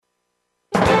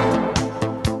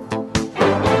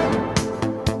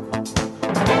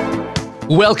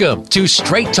Welcome to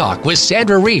Straight Talk with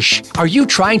Sandra Reish. Are you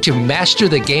trying to master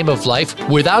the game of life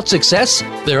without success?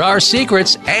 There are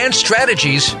secrets and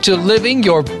strategies to living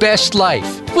your best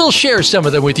life. We'll share some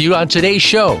of them with you on today's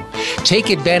show. Take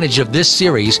advantage of this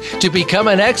series to become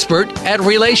an expert at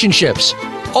relationships.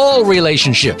 All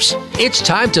relationships. It's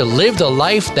time to live the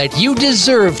life that you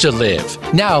deserve to live.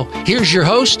 Now, here's your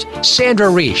host, Sandra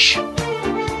Reish.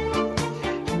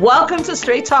 Welcome to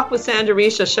Straight Talk with Sandra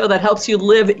Reish, a show that helps you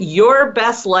live your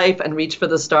best life and reach for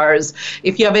the stars.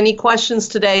 If you have any questions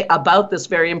today about this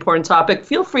very important topic,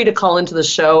 feel free to call into the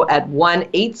show at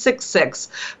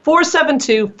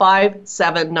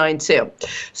 1-866-472-5792.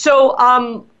 So,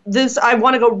 I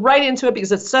want to go right into it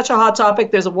because it's such a hot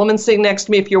topic. There's a woman sitting next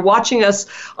to me. If you're watching us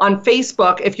on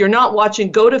Facebook, if you're not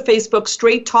watching, go to Facebook,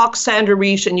 Straight Talk Sandra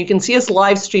Reish, and you can see us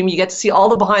live stream. You get to see all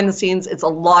the behind the scenes. It's a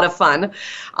lot of fun.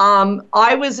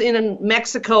 I was in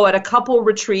Mexico at a couple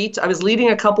retreat. I was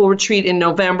leading a couple retreat in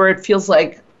November. It feels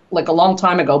like a long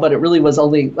time ago, but it really was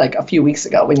only like a few weeks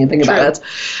ago when you think about it.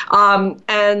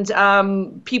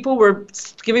 People were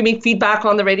giving me feedback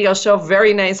on the radio show,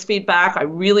 very nice feedback. I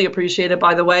really appreciate it,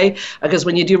 by the way, because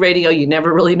when you do radio, you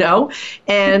never really know.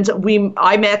 And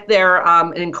I met there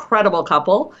an incredible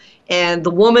couple. And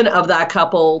the woman of that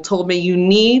couple told me, you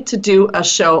need to do a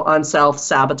show on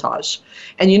self-sabotage.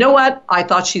 And you know what? I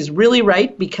thought she's really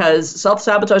right, because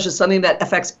self-sabotage is something that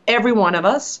affects every one of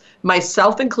us,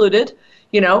 myself included.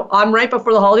 You know, I'm right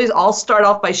before the holidays. I'll start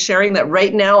off by sharing that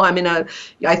right now I'm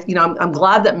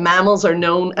glad that mammals are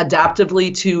known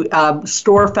adaptively to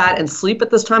store fat and sleep at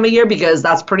this time of year, because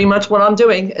that's pretty much what I'm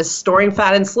doing, is storing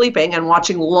fat and sleeping and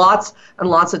watching lots and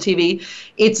lots of TV.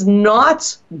 It's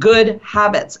not good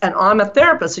habits. And I'm a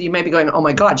therapist, so you may be going, oh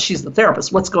my God, she's the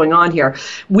therapist. What's going on here?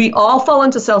 We all fall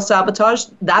into self-sabotage.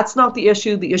 That's not the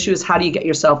issue. The issue is, how do you get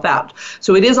yourself out?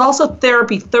 So it is also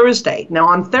Therapy Thursday. Now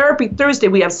on Therapy Thursday,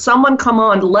 we have someone come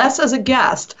on less as a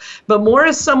guest, but more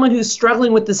as someone who's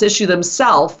struggling with this issue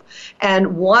themselves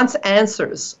and wants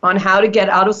answers on how to get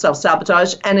out of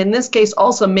self-sabotage. And in this case,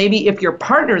 also maybe if your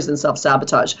partner is in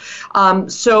self-sabotage.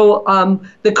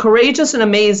 The courageous and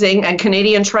amazing and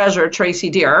Canadian treasure, Tracy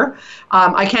Deer,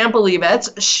 I can't believe it.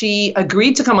 She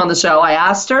agreed to come on the show. I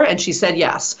asked her and she said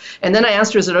yes. And then I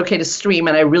asked her, is it okay to stream?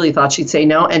 And I really thought she'd say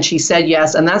no. And she said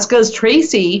yes. And that's because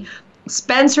Tracy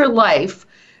spends her life,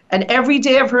 and every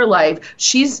day of her life,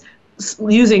 she's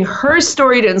using her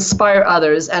story to inspire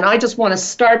others. And I just want to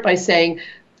start by saying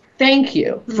thank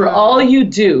you for all you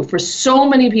do for so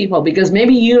many people, because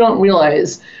maybe you don't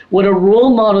realize what a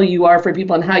role model you are for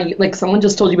people, and how you, like someone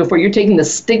just told you before, you're taking the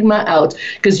stigma out,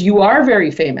 because you are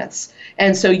very famous.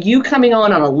 And so you coming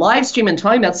on a live stream and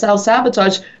talking about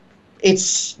self-sabotage,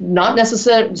 it's not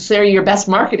necessarily your best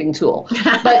marketing tool,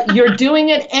 but you're doing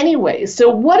it anyway. So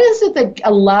what is it that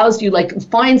allows you,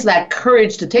 finds that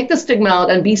courage to take the stigma out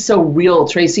and be so real,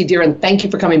 Tracy Deer? And thank you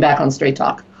for coming back on Straight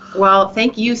Talk. Well,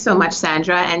 thank you so much,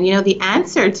 Sandra. And the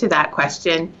answer to that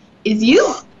question is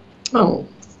you. Oh,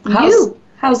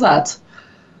 how's that?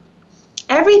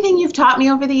 Everything you've taught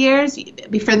me over the years.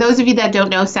 For those of you that don't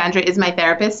know, Sandra is my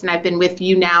therapist, and I've been with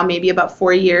you now maybe about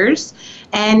 4 years.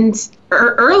 And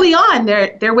early on,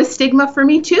 there was stigma for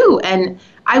me too, and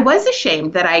I was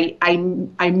ashamed that I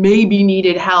maybe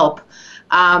needed help.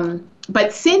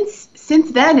 But since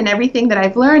then, and everything that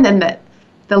I've learned, and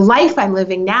the life I'm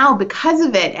living now because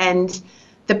of it, and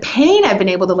the pain I've been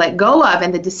able to let go of,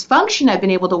 and the dysfunction I've been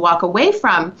able to walk away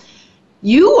from,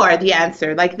 you are the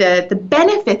answer. Like the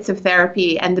benefits of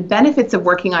therapy and the benefits of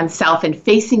working on self and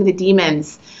facing the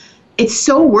demons, it's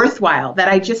so worthwhile that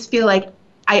I just feel like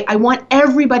I want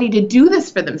everybody to do this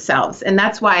for themselves. And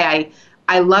that's why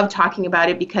I love talking about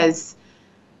it, because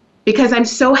I'm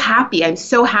so happy. I'm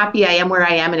so happy I am where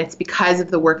I am, and it's because of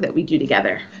the work that we do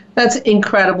together. That's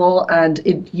incredible, and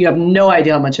you have no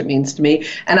idea how much it means to me.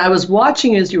 And I was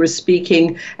watching as you were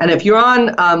speaking, and if you're on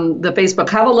the Facebook,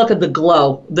 have a look at the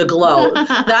glow. The glow.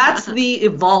 That's the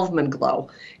evolvement glow,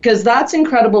 because that's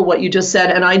incredible what you just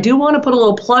said. And I do want to put a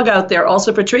little plug out there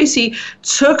also for Tracy.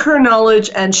 Took her knowledge,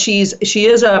 and she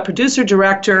is a producer,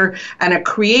 director, and a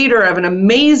creator of an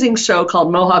amazing show called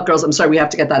Mohawk Girls. I'm sorry, we have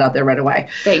to get that out there right away.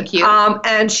 Thank you.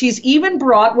 And she's even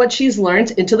brought what she's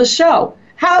learned into the show.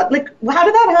 How did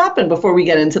that happen before we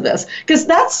get into this? Because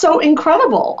that's so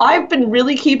incredible. I've been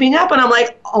really keeping up, and I'm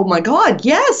like, oh my God,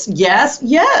 yes, yes,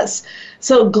 yes.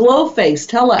 So Glowface,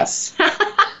 tell us.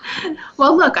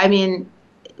 Well, look, I mean,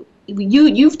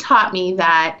 you've taught me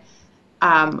that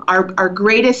our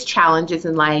greatest challenges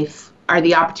in life are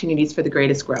the opportunities for the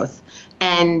greatest growth.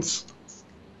 And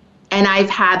I've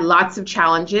had lots of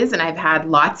challenges, and I've had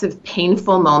lots of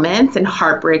painful moments and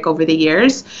heartbreak over the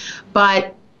years,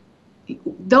 but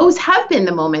those have been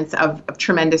the moments of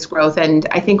tremendous growth. And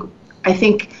I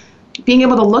think being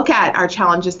able to look at our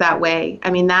challenges that way,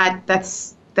 I mean,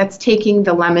 that's taking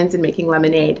the lemons and making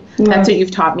lemonade. Yeah. That's what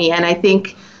you've taught me. And I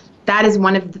think that is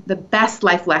one of the best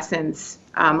life lessons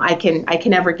I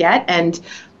can ever get. And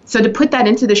so to put that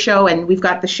into the show, and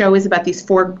the show is about these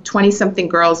 4 20-something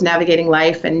girls navigating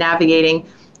life and navigating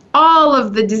all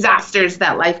of the disasters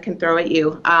that life can throw at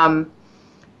you.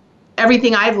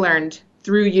 Everything I've learned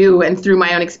through you and through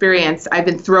my own experience, I've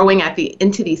been throwing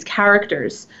into these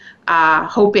characters,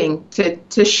 hoping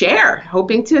to share,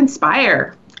 hoping to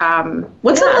inspire.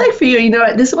 What's it like for you? You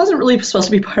know, this wasn't really supposed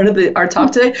to be part of our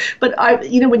talk today, but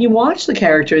when you watch the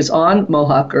characters on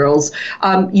Mohawk Girls,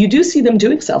 you do see them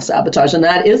doing self-sabotage, and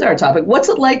that is our topic. What's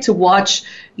it like to watch,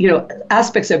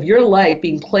 aspects of your life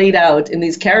being played out in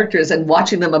these characters and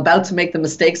watching them about to make the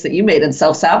mistakes that you made and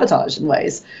self-sabotage in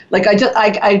ways? Like,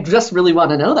 I just really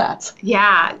want to know that.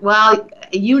 Yeah, well,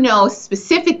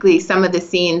 specifically some of the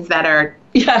scenes that are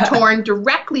torn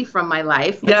directly from my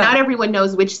life. But not everyone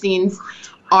knows which scenes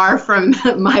are from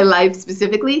my life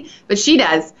specifically, but she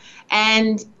does.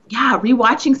 And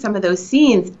rewatching some of those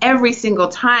scenes every single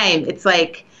time, it's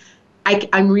like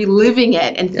I'm reliving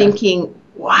it and thinking,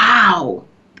 wow,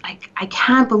 I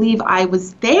can't believe I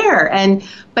was there.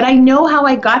 But I know how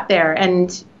I got there,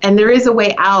 and there is a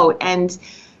way out. And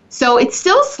so it's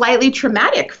still slightly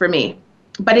traumatic for me,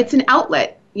 but it's an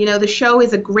outlet. The show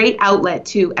is a great outlet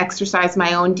to exercise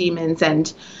my own demons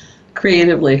and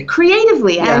creatively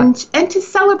and to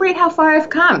celebrate how far I've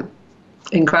come.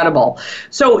 Incredible.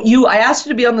 So I asked you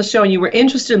to be on the show, and you were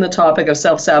interested in the topic of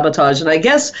self-sabotage. And I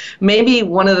guess maybe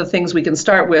one of the things we can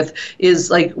start with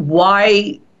is, like,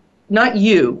 why, not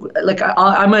you, like,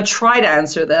 I'm going to try to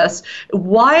answer this.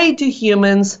 Why do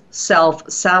humans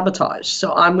self-sabotage?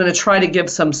 So I'm going to try to give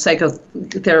some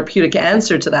psychotherapeutic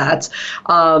answer to that.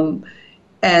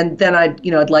 And then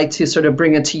I'd like to sort of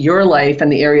bring it to your life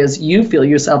and the areas you feel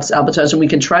you self-sabotage, and we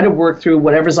can try to work through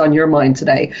whatever's on your mind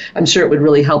today. I'm sure it would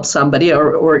really help somebody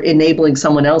or enabling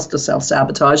someone else to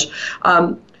self-sabotage.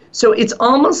 So it's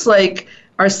almost like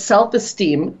our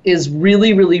self-esteem is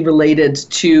really, really related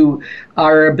to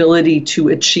our ability to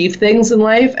achieve things in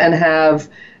life and have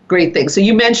great things. So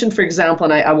you mentioned, for example,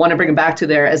 and I want to bring it back to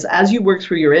there, as you work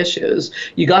through your issues,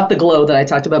 you got the glow that I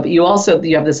talked about, but you have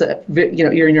this,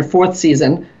 you're in your fourth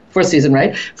season,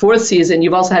 right? Fourth season,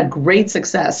 you've also had great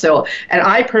success. So, and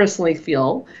I personally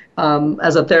feel,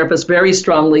 as a therapist, very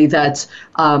strongly that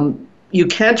you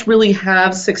can't really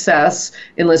have success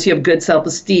unless you have good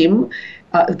self-esteem.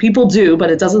 People do, but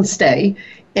it doesn't stay.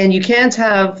 And you can't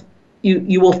have,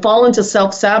 you will fall into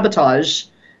self-sabotage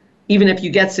even if you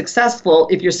get successful,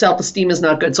 if your self-esteem is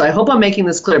not good. So I hope I'm making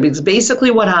this clear, because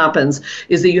basically what happens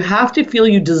is that you have to feel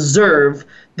you deserve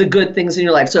the good things in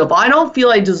your life. So if I don't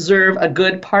feel I deserve a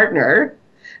good partner,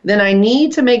 then I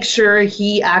need to make sure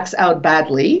he acts out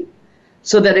badly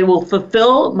so that it will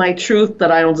fulfill my truth that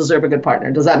I don't deserve a good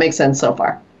partner. Does that make sense so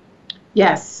far?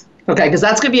 Yes. Okay, because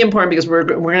that's going to be important, because we're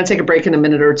going to take a break in a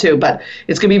minute or two, but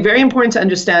it's going to be very important to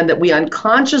understand that we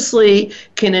unconsciously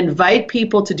can invite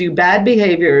people to do bad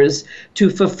behaviors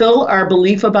to fulfill our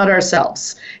belief about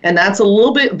ourselves. And that's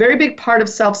very big part of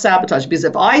self-sabotage, because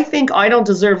if I think I don't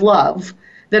deserve love,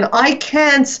 then I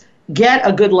can't get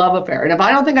a good love affair. And if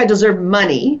I don't think I deserve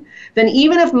money, then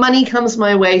even if money comes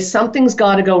my way, something's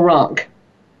got to go wrong.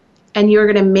 And you're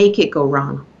going to make it go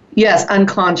wrong. Yes,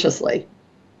 unconsciously.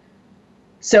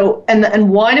 So, and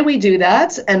why do we do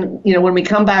that? And, when we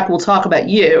come back, we'll talk about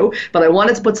you, but I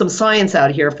wanted to put some science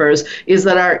out here first, is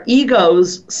that our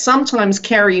egos sometimes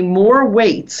carry more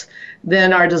weight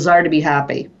than our desire to be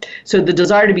happy. So the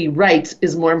desire to be right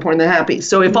is more important than happy.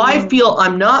 So if I feel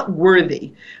I'm not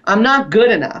worthy, I'm not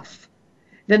good enough,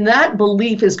 then that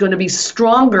belief is going to be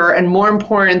stronger and more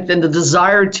important than the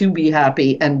desire to be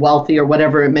happy and wealthy or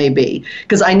whatever it may be.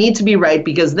 Because I need to be right,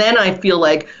 because then I feel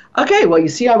like, okay, well, you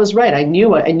see, I was right. I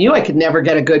knew I could never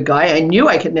get a good guy. I knew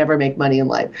I could never make money in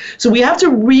life. So we have to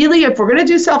really, if we're going to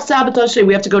do self-sabotage today,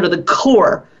 we have to go to the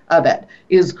core of it,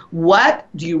 is what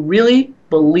do you really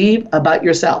believe about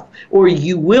yourself? Or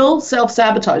you will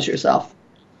self-sabotage yourself.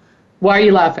 Why are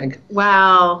you laughing?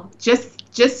 Well, just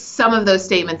some of those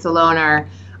statements alone are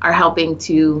helping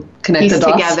to piece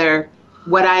together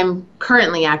what I'm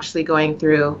currently actually going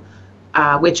through,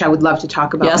 which I would love to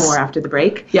talk about more after the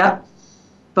break. Yeah.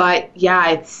 But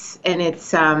it's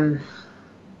the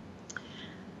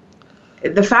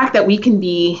fact that we can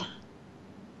be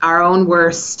our own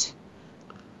worst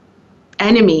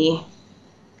enemy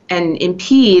and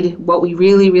impede what we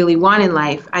really, really want in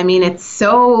life. I mean, it's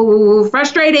so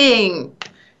frustrating.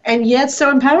 and yet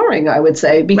so empowering, I would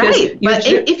say. Because right, but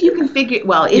if you can figure,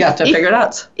 you have to figure it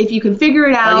out. If you can figure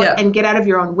it out and get out of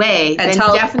your own way, then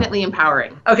definitely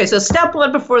empowering. Okay, so step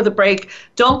one before the break,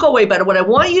 don't go away. But what I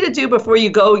want you to do before you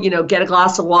go, get a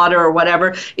glass of water or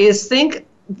whatever, is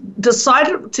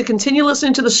decide to continue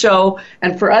listening to the show.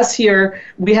 And for us here,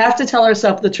 we have to tell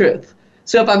ourselves the truth.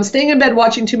 So if I'm staying in bed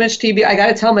watching too much TV, I got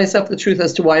to tell myself the truth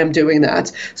as to why I'm doing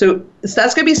that. So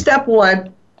that's going to be step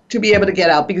one, to be able to get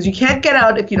out, because you can't get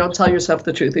out if you don't tell yourself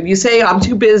the truth. If you say, I'm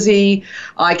too busy,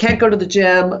 I can't go to the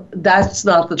gym, that's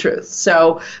not the truth.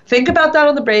 So think about that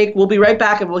on the break. We'll be right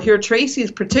back, and we'll hear Tracy's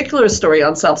particular story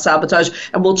on self-sabotage,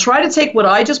 and we'll try to take what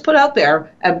I just put out there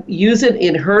and use it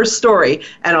in her story,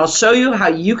 and I'll show you how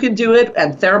you can do it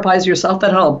and therapize yourself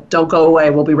at home. Don't go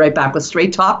away. We'll be right back with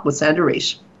Straight Talk with Sandra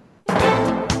Reish.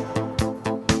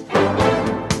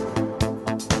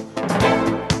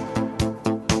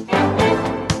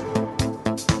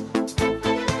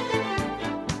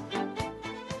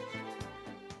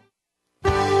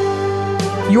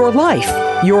 Your life,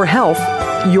 your health,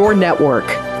 your network.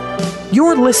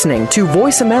 You're listening to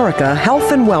Voice America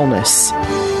Health and Wellness.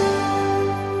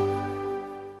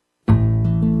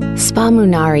 Spa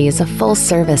Munari is a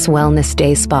full-service wellness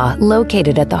day spa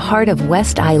located at the heart of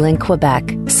West Island,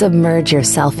 Quebec. Submerge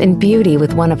yourself in beauty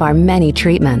with one of our many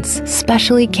treatments,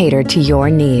 specially catered to your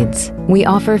needs. We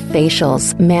offer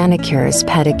facials, manicures,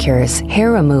 pedicures,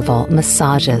 hair removal,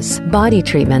 massages, body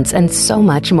treatments, and so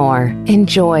much more.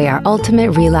 Enjoy our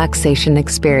ultimate relaxation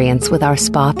experience with our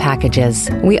spa packages.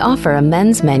 We offer a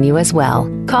men's menu as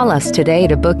well. Call us today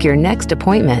to book your next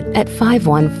appointment at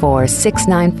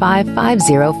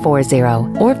 514-695-5040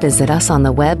 or visit us on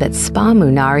the web at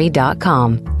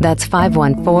spamunari.com. That's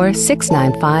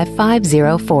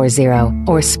 514-695-5040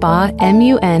 or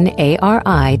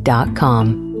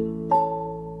spamunari.com.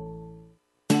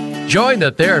 Join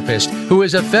the therapist who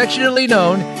is affectionately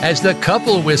known as the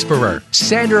Couple Whisperer,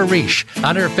 Sandra Reish,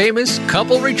 on her famous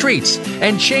couple retreats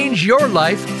and change your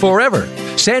life forever.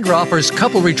 Sandra offers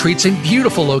couple retreats in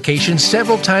beautiful locations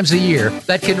several times a year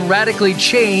that can radically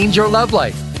change your love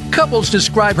life. Couples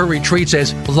describe her retreats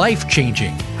as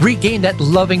life-changing. Regain that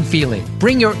loving feeling,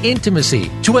 bring your intimacy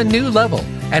to a new level,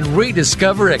 and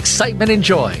rediscover excitement and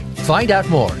joy. Find out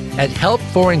more at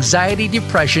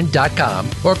helpforanxietydepression.com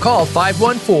or call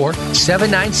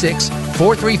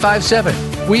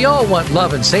 514-796-4357. We all want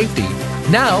love and safety.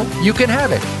 Now you can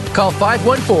have it. Call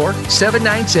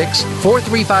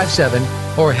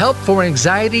 514-796-4357 or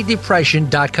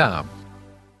helpforanxietydepression.com.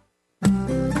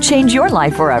 Change your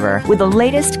life forever with the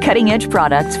latest cutting-edge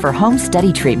products for home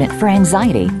study treatment for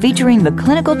anxiety, featuring the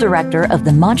clinical director of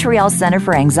the Montreal Center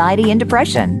for Anxiety and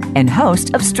Depression and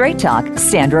host of Straight Talk,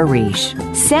 Sandra Reish.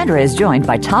 Sandra is joined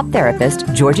by top therapist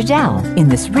Georgia Dow in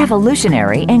this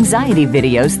revolutionary anxiety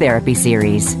videos therapy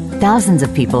series. Thousands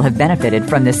of people have benefited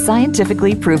from this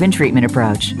scientifically proven treatment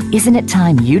approach. Isn't it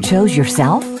time you chose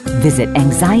yourself? Visit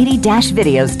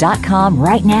anxiety-videos.com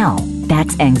right now.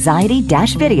 That's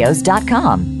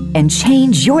anxiety-videos.com and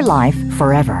change your life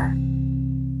forever.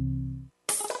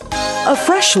 A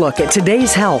fresh look at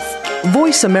today's health.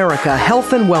 Voice America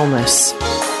Health and Wellness.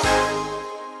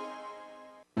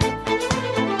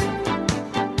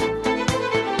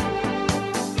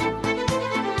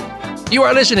 You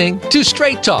are listening to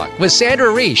Straight Talk with Sandra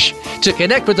Reish. To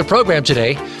connect with the program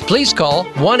today, please call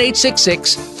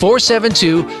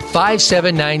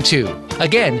 1-866-472-5792.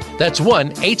 Again, that's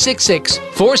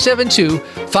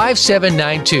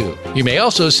 1-866-472-5792. You may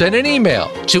also send an email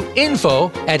to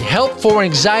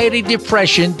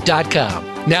info@helpforanxietydepression.com.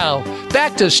 Now,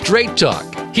 back to Straight Talk.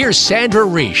 Here's Sandra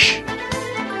Reish.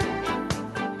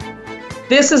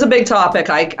 This is a big topic.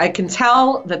 I can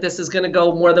tell that this is going to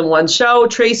go more than one show.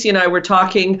 Tracy and I were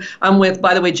talking. I'm with,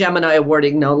 by the way, Gemini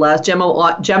Awarding, no less.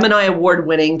 Gemini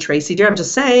Award-winning Tracy Deer. I'm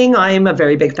just saying I'm a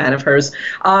very big fan of hers.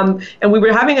 And we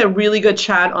were having a really good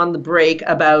chat on the break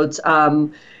about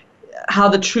how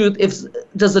the truth,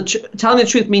 telling the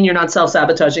truth mean you're not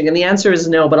self-sabotaging? And the answer is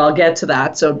no, but I'll get to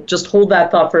that. So just hold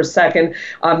that thought for a second.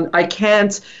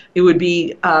 It would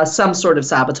be some sort of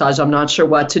sabotage, I'm not sure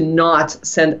what, to not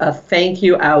send a thank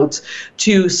you out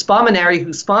to Spa Munari,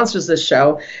 who sponsors this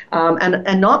show,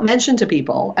 and not mention to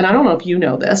people, and I don't know if you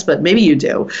know this, but maybe you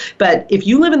do, but if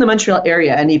you live in the Montreal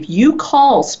area, and if you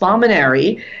call Spa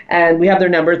Munari, and we have their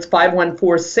number, it's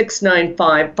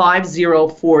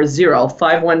 514-695-5040,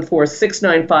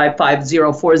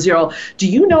 514-695-5040. Do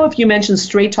you know if you mention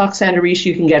Straight Talk Sandra Reish,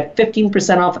 you can get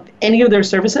 15% off of any of their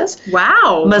services?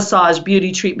 Wow. Massage,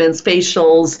 beauty treatments,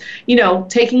 facials,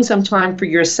 taking some time for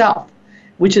yourself,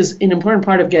 which is an important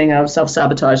part of getting out of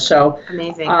self-sabotage. So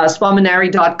amazing.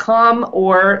 SpaMunari.com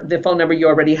or the phone number you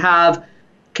already have,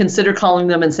 consider calling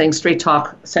them and saying, Straight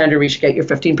Talk, Sandra Reish, get your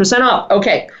 15% off.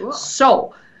 Okay, cool.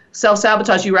 So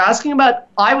self-sabotage. You were asking about,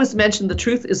 I was mentioned the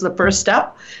truth is the first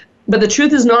step. But the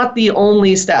truth is not the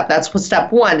only step. That's what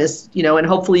step one is, and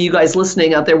hopefully you guys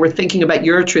listening out there were thinking about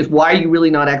your truth. Why are you really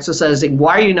not exercising?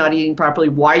 Why are you not eating properly?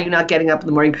 Why are you not getting up in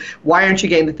the morning? Why aren't you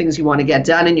getting the things you want to get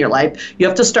done in your life? You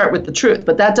have to start with the truth.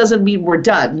 But that doesn't mean we're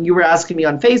done. You were asking me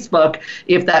on Facebook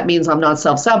if that means I'm not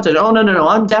self-sabotaging. Oh, no.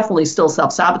 I'm definitely still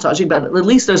self-sabotaging, but at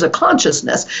least there's a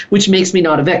consciousness which makes me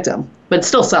not a victim. But it's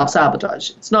still self-sabotage.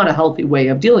 It's not a healthy way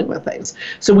of dealing with things.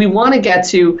 So we want to get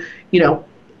to,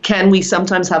 can we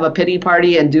sometimes have a pity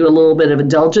party and do a little bit of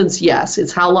indulgence? Yes,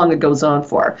 it's how long it goes on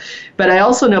for. But I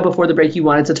also know before the break you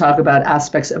wanted to talk about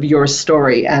aspects of your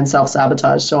story and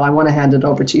self-sabotage. So I want to hand it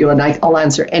over to you, and I'll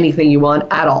answer anything you want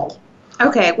at all.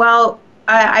 Okay, well,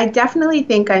 I definitely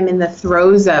think I'm in the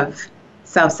throes of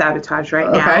self-sabotage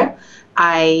right now.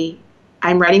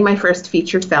 I'm writing my first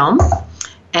feature film,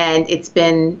 and it's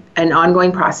been an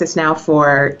ongoing process now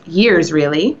for years,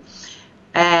 really.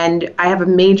 And I have a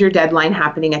major deadline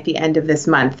happening at the end of this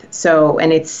month. So,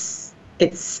 and it's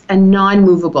a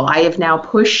non-movable. I have now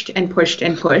pushed and pushed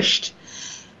and pushed,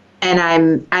 and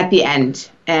I'm at the end.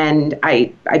 And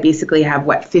I basically have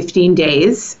 15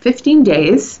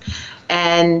 days,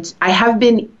 and I have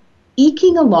been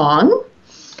eking along.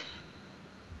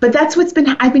 But that's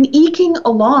I've been eking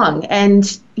along,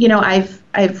 and I've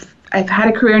had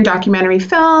a career in documentary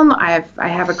film. I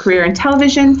have a career in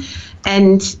television,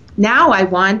 and now I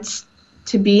want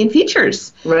to be in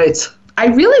features. Right. I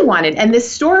really wanted, and this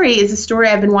story is a story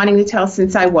I've been wanting to tell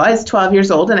since I was 12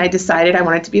 years old, and I decided I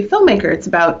wanted to be a filmmaker. It's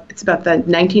about the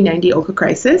 1990 Oka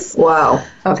crisis. Wow.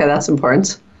 Okay, that's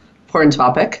important. Important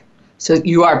topic. So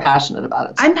you are passionate about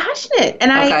it. I'm passionate,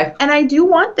 and I do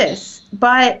want this,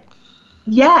 but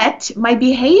yet my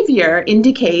behavior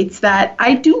indicates that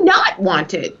I do not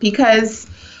want it, because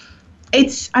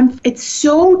it's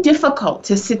so difficult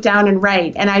to sit down and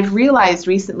write. And I've realized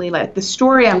recently, like, the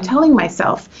story I'm telling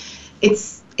myself,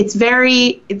 it's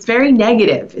very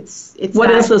negative. What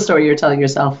is the story you're telling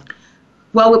yourself?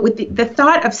 Well, with the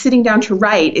thought of sitting down to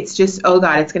write, it's just, oh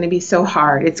God, it's going to be so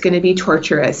hard. It's going to be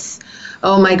torturous.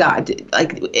 Oh my God,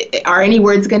 like, are any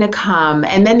words going to come?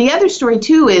 And then the other story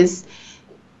too is,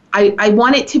 I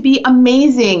want it to be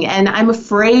amazing, and I'm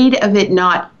afraid of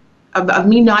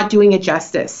me not doing it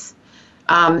justice.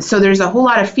 So there's a whole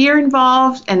lot of fear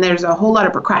involved, and there's a whole lot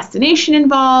of procrastination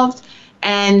involved,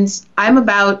 and I'm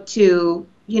about to,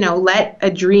 let a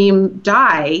dream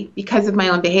die because of my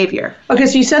own behavior. Okay,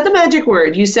 so you said the magic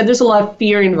word. You said there's a lot of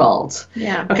fear involved.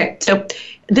 Yeah. Okay, so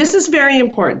this is very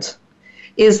important,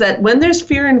 is that when there's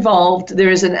fear involved,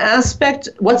 there's an aspect.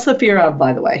 What's the fear of,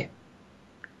 by the way?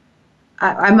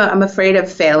 I'm afraid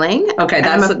of failing. Okay,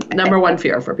 that's the number one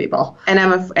fear for people. And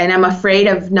I'm afraid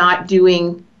of not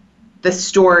doing the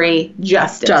story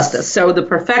justice. So the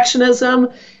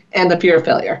perfectionism and the fear of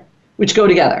failure, which go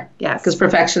together. Yes. Because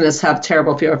perfectionists have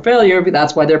terrible fear of failure, but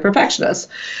that's why they're perfectionists.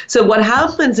 So what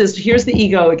happens is, here's the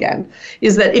ego again,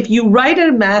 is that if you write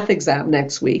a math exam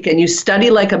next week and you study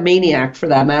like a maniac for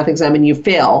that math exam and you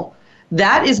fail,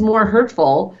 that is more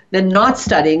hurtful than not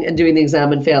studying and doing the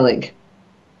exam and failing.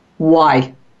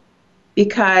 Why?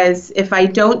 Because if I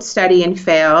don't study and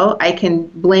fail, I can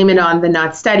blame it on the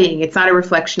not studying. It's not a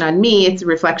reflection on me. It's a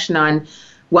reflection on,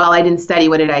 well, I didn't study.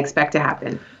 What did I expect to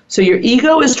happen? So your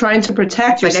ego is trying to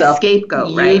protect yourself. Like a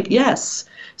scapegoat, right? Yes.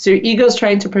 So your ego is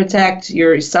trying to protect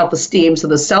your self-esteem. So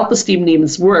the self-esteem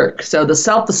needs work. So the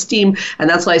self-esteem, and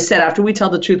that's why I said after we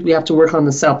tell the truth, we have to work on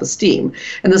the self-esteem.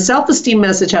 And the self-esteem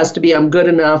message has to be, I'm good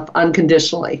enough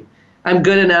unconditionally. I'm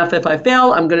good enough if I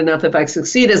fail. I'm good enough if I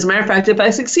succeed. As a matter of fact, if I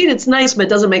succeed, it's nice, but it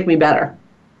doesn't make me better.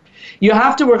 You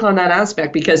have to work on that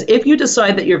aspect, because if you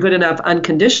decide that you're good enough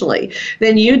unconditionally,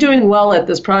 then you doing well at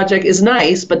this project is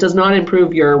nice, but does not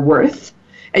improve your worth.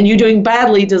 And you doing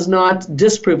badly does not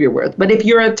disprove your worth. But if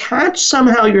you're attached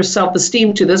somehow your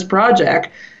self-esteem to this project,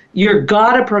 you're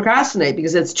got to procrastinate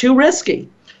because it's too risky.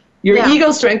 Your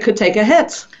ego strength could take a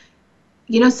hit.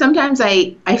 Sometimes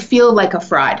I feel like a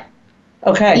fraud.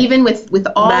 Okay. Even with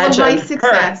all of my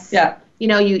success. Her.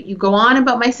 Yeah. You go on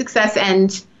about my success,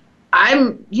 and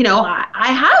I'm,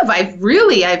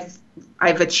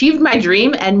 I've achieved my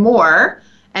dream and more,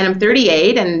 and I'm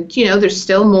 38, and there's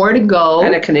still more to go.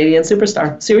 And a Canadian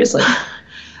superstar, seriously.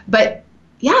 But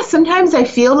yeah, sometimes I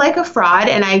feel like a fraud,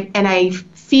 and I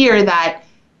fear that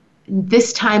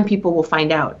this time people will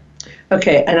find out.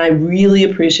 Okay, and I really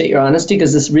appreciate your honesty,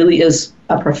 because this really is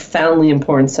a profoundly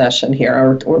important session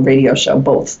here, or radio show,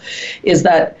 both. Is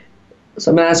that, so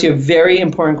I'm going to ask you a very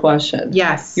important question.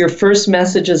 Yes. Your first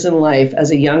messages in life as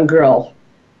a young girl,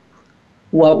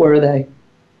 what were they?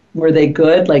 Were they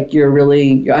good? Like you're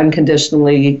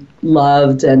unconditionally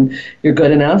loved and you're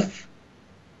good enough?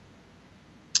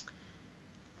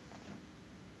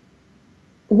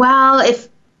 Well,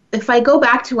 if I go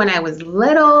back to when I was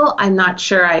little, I'm not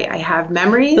sure I have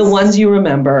memories. The ones you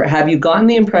remember, have you gotten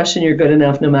the impression you're good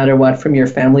enough no matter what from your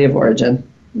family of origin?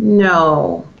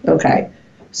 No. Okay.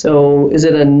 So is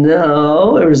it a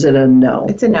no or is it a no?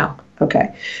 It's a no.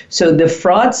 Okay. So the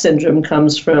fraud syndrome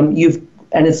comes from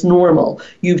and it's normal.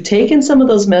 You've taken some of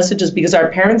those messages because our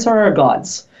parents are our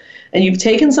gods. And you've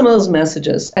taken some of those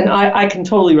messages, and I can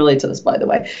totally relate to this, by the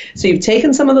way. So you've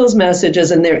taken some of those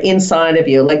messages and they're inside of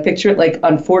you. Like picture it like,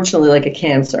 unfortunately, like a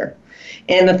cancer.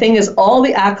 And the thing is, all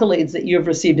the accolades that you've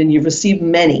received, and you've received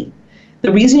many,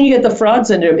 the reason you get the fraud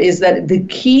syndrome is that the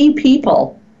key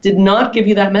people did not give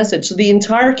you that message. So the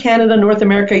entire Canada, North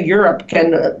America, Europe,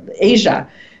 Asia,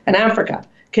 and Africa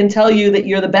can tell you that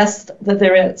you're the best that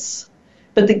there is.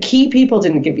 But the key people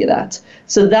didn't give you that.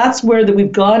 So that's where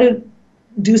we've got to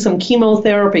do some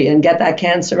chemotherapy and get that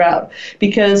cancer out.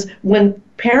 Because when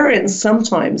parents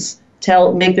sometimes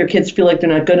make their kids feel like they're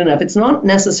not good enough, it's not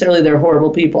necessarily they're horrible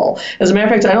people. As a matter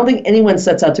of fact, I don't think anyone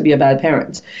sets out to be a bad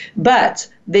parent. But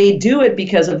they do it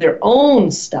because of their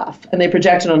own stuff, and they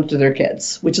project it onto their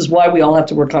kids, which is why we all have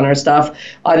to work on our stuff,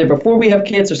 either before we have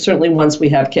kids or certainly once we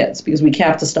have kids, because we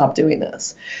have to stop doing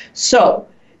this. So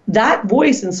that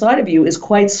voice inside of you is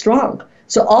quite strong.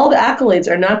 So all the accolades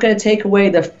are not going to take away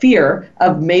the fear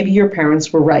of maybe your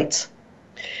parents were right.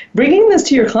 Bringing this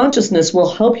to your consciousness will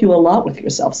help you a lot with your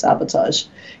self-sabotage,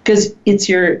 because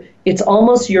it's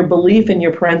almost your belief in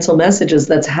your parental messages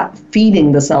that's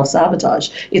feeding the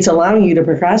self-sabotage. It's allowing you to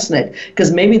procrastinate,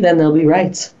 because maybe then they'll be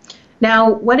right.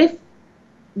 Now, what if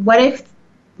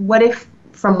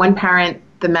from one parent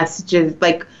the messages,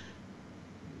 like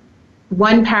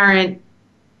one parent,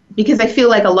 because I feel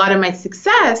like a lot of my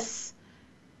success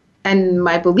and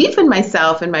my belief in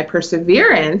myself and my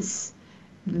perseverance,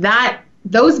 that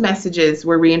those messages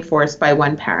were reinforced by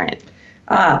one parent.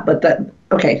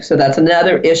 So that's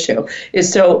another issue.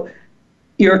 So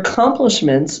your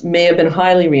accomplishments may have been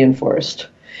highly reinforced.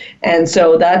 And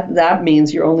so that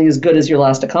means you're only as good as your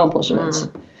last accomplishments.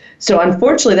 So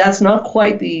unfortunately, that's not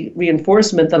quite the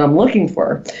reinforcement that I'm looking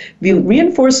for. The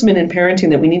reinforcement in parenting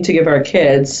that we need to give our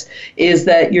kids is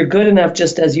that you're good enough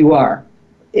just as you are,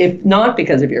 if not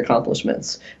because of your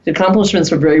accomplishments. The accomplishments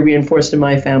were very reinforced in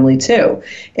my family too.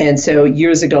 And so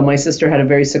years ago, my sister had a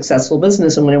very successful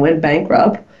business, and when it went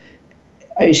bankrupt,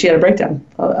 she had a breakdown.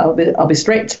 I'll be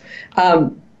straight.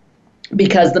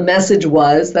 Because the message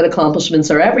was that accomplishments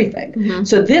are everything. Mm-hmm.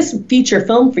 So this feature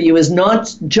film for you is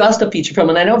not just a feature film,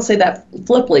 and I don't say that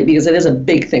flippantly because it is a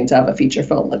big thing to have a feature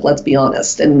film, like, let's be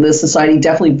honest, and the society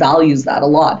definitely values that a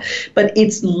lot. But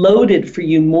it's loaded for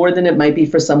you more than it might be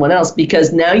for someone else,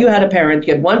 because now you had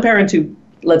one parent who,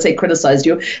 let's say, criticized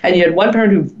you, and you had one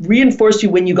parent who reinforced you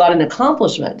when you got an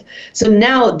accomplishment. So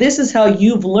now this is how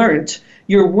you've learned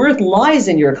your worth lies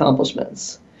in your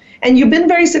accomplishments. And you've been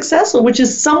very successful, which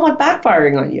is somewhat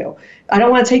backfiring on you. I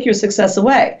don't want to take your success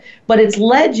away, but it's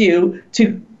led you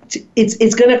to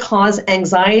it's going to cause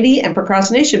anxiety and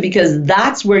procrastination, because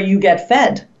that's where you get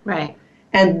fed. Right.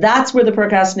 And that's where the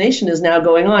procrastination is now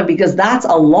going on, because that's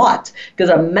a lot. Because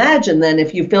imagine then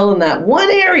if you fill in that one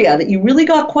area that you really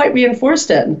got quite reinforced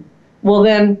in, well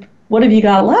then what have you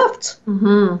got left?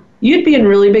 Mm-hmm. You'd be in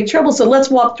really big trouble. So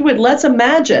let's walk through it. Let's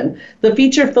imagine the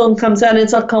feature film comes out and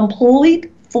it's a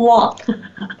complete flop.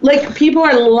 Like, people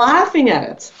are laughing at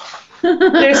it.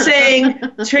 They're saying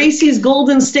Tracy's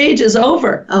golden stage is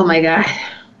over. Oh my God.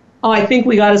 Oh, I think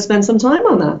we got to spend some time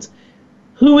on that.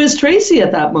 Who is Tracy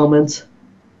at that moment?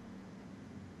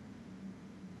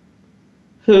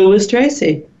 Who is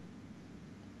Tracy?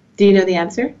 Do you know the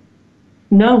answer?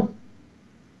 No.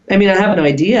 I mean, I have no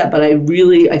idea, but I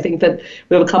think that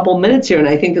we have a couple minutes here, and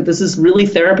I think that this is really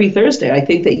Therapy Thursday. I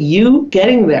think that you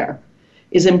getting there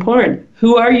is important.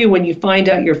 Who are you when you find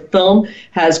out your film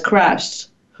has crashed?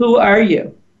 Who are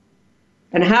you?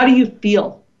 And how do you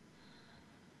feel?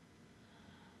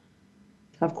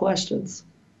 Have questions.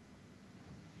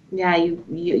 Yeah,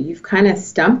 you've kind of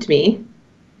stumped me.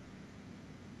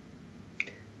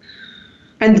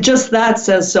 And just that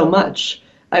says so much.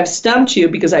 I've stumped you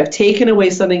because I've taken away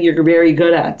something you're very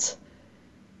good at.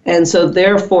 And so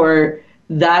therefore,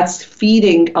 that's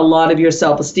feeding a lot of your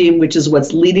self-esteem, which is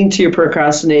what's leading to your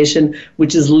procrastination,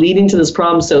 which is leading to this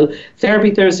problem. So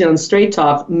Therapy Thursday on Straight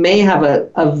Talk may have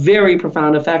a very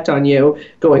profound effect on you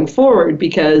going forward,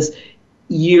 because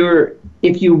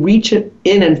if you reach in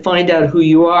and find out who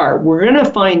you are, we're going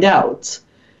to find out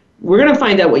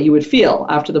what you would feel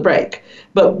after the break.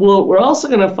 But we're also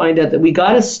going to find out that we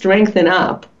got to strengthen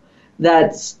up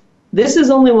that this is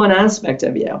only one aspect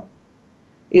of you.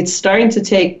 It's starting to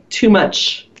take too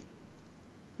much.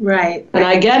 Right. And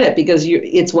I get it, because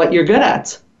it's what you're good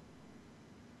at.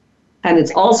 And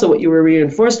it's also what you were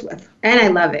reinforced with. And I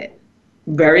love it.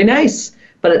 Very nice.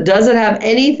 But it doesn't have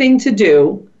anything to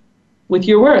do with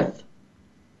your worth.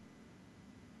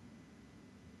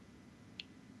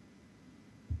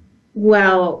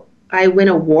 Well, I win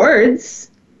awards.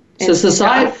 So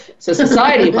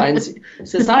society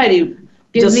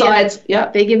decides,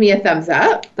 they give me a thumbs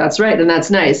up. That's right, and that's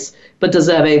nice. But does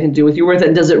it have anything to do with your worth?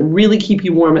 And does it really keep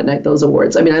you warm at night, those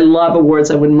awards? I mean, I love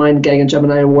awards. I wouldn't mind getting a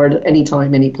Gemini award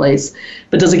anytime, any place.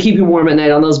 But does it keep you warm at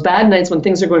night on those bad nights when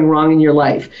things are going wrong in your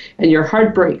life and your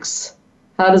heart breaks?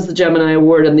 How does the Gemini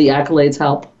award and the accolades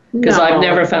help? Because I've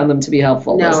never found them to be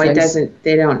helpful. No, it doesn't.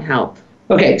 They don't help.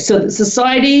 Okay, so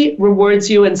society rewards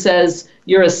you and says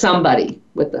you're a somebody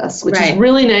with this, which is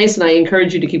really nice, and I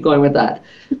encourage you to keep going with that.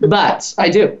 But I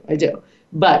do.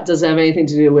 But does it have anything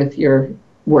to do with your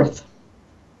worth?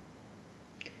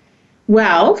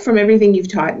 Well, from everything you've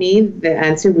taught me, the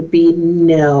answer would be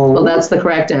no. Well, that's the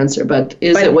correct answer, but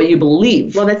is it what you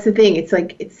believe? Well, that's the thing. It's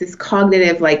like, it's this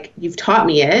cognitive, like, you've taught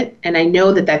me it, and I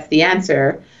know that that's the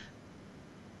answer,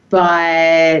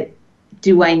 but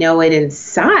do I know it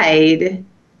inside?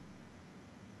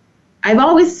 I've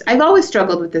always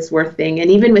struggled with this worth thing, and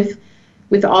even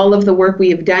with all of the work we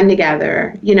have done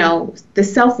together, you know, the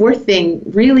self-worth thing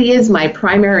really is my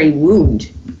primary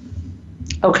wound.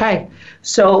 Okay,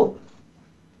 so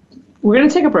we're going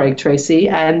to take a break, Tracy,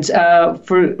 and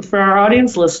for our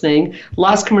audience listening,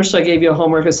 last commercial I gave you a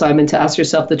homework assignment to ask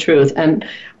yourself the truth, and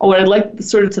what I'd like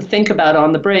sort of to think about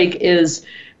on the break is,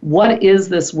 what is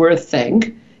this worth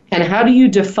thing? And how do you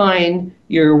define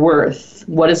your worth?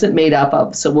 What is it made up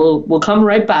of? So we'll come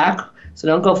right back, so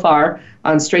don't go far,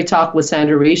 on Straight Talk with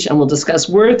Sandra Reish, and we'll discuss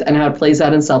worth and how it plays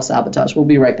out in self-sabotage. We'll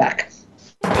be right back.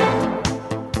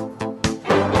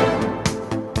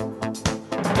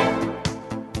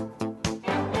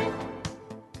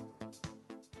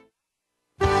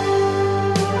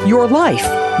 Your life,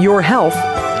 your health,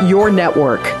 your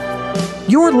network.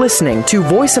 You're listening to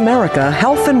Voice America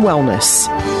Health and Wellness.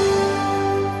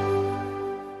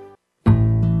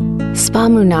 Spa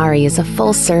Munari is a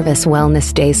full-service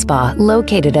wellness day spa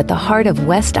located at the heart of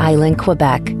West Island,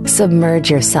 Quebec. Submerge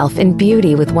yourself in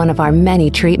beauty with one of our many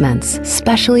treatments,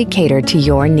 specially catered to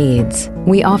your needs.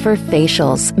 We offer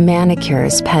facials,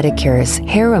 manicures, pedicures,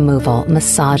 hair removal,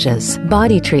 massages,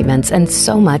 body treatments, and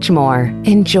so much more.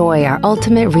 Enjoy our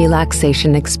ultimate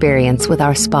relaxation experience with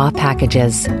our spa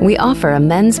packages. We offer a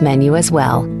men's menu as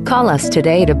well. Call us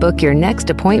today to book your next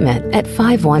appointment at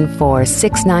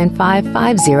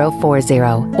 514-695-5040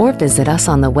 or visit us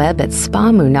on the web at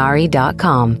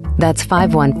spamunari.com. That's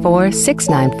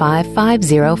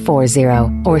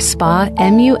 514-695-5040 or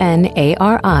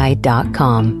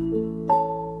spamunari.com.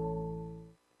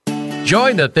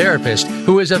 Join the therapist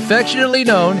who is affectionately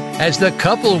known as the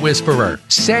Couple Whisperer,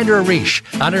 Sandra Reish,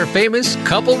 on her famous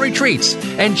couple retreats,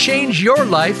 and change your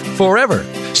life forever.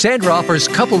 Sandra offers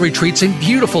couple retreats in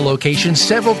beautiful locations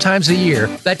several times a year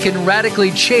that can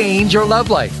radically change your love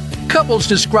life. Couples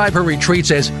describe her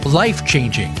retreats as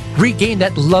life-changing. Regain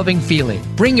that loving feeling,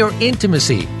 bring your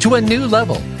intimacy to a new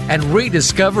level, and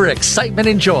rediscover excitement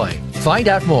and joy. Find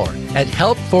out more at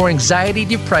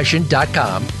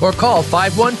helpforanxietydepression.com or call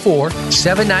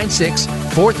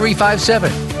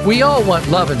 514-796-4357. We all want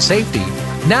love and safety.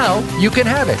 Now you can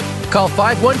have it. Call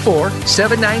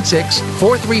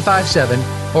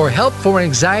 514-796-4357 or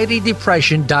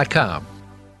helpforanxietydepression.com.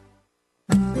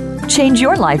 Change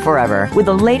your life forever with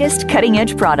the latest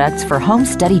cutting-edge products for home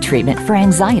study treatment for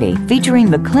anxiety, featuring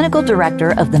the clinical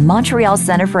director of the Montreal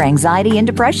Center for Anxiety and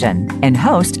Depression and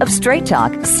host of Straight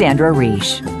Talk, Sandra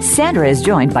Reish. Sandra is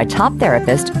joined by top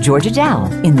therapist Georgia Dow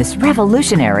in this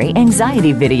revolutionary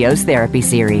anxiety videos therapy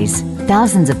series.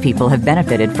 Thousands of people have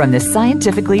benefited from this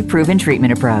scientifically proven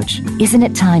treatment approach. Isn't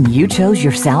it time you chose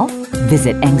yourself?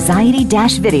 Visit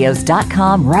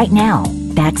anxiety-videos.com right now.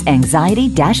 That's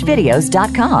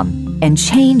anxiety-videos.com and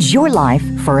change your life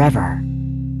forever.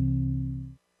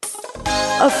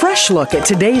 A fresh look at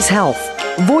today's health.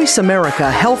 Voice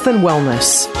America Health and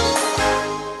Wellness.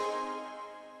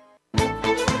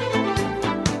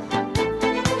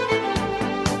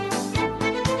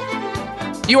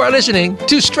 You are listening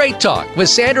to Straight Talk with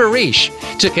Sandra Reish.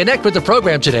 To connect with the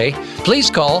program today,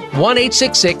 please call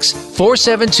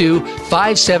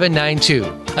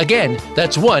 1-866-472-5792. Again,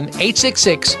 that's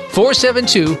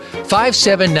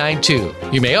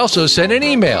 1-866-472-5792. You may also send an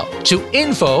email to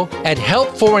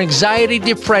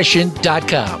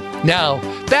info@helpforanxietydepression.com. Now,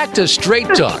 back to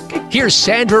Straight Talk. Here's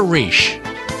Sandra Reish.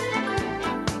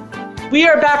 We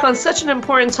are back on such an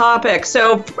important topic.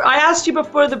 So I asked you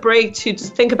before the break to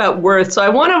just think about worth. So I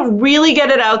want to really get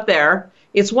it out there.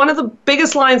 It's one of the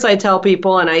biggest lines I tell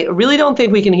people, and I really don't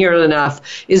think we can hear it enough,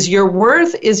 is your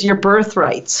worth is your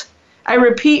birthright. I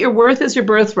repeat, your worth is your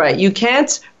birthright. You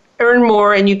can't earn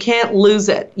more and you can't lose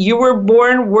it. You were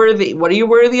born worthy. What are you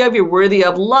worthy of? You're worthy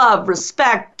of love,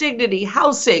 respect, dignity,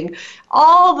 housing,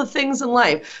 all the things in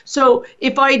life. So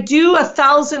if I do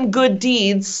 1,000 good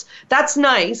deeds, that's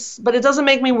nice, but it doesn't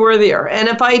make me worthier. And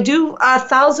if I do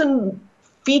 1,000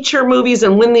 feature movies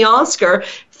and win the Oscar,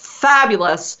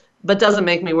 fabulous, but doesn't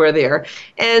make me worthier.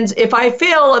 And if I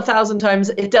fail 1,000 times,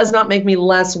 it does not make me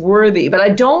less worthy. But I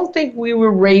don't think we were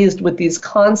raised with these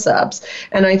concepts.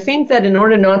 And I think that in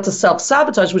order not to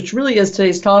self-sabotage, which really is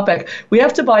today's topic, we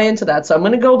have to buy into that. So I'm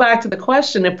going to go back to the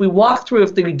question. If we walk through,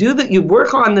 if we do that, you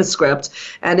work on this script,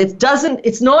 and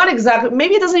it's not exactly,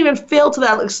 maybe it doesn't even fail to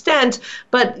that extent,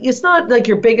 but it's not like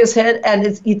your biggest hit, and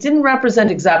it didn't represent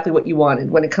exactly what you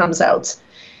wanted when it comes out.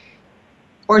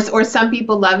 Or some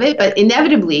people love it, but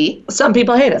inevitably some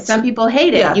people hate it. Some people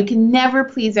hate it. Yeah. You can never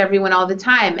please everyone all the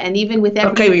time, and even with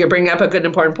okay, well, you're bringing up a good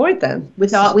important point then.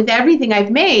 With everything I've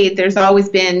made, there's always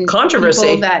been controversy,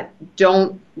 people that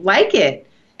don't like it,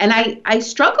 and I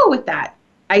struggle with that.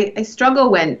 I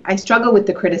struggle with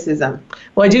the criticism.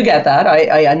 Well, I do get that.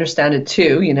 I understand it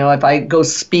too. You know, if I go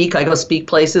speak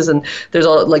places, and there's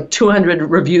like 200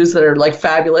 reviews that are like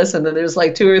fabulous, and then there's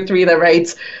like 2 or 3 that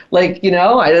writes like, you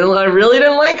know, I really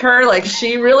didn't like her, like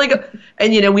she really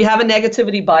and you know, we have a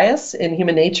negativity bias in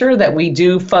human nature that we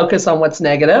do focus on what's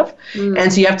negative,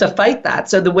 and so you have to fight that.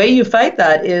 So the way you fight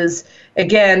that is,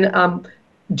 again,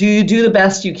 do you do the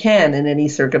best you can in any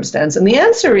circumstance? And the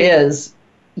answer is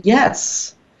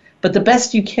yes. But the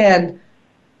best you can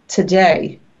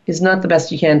today is not the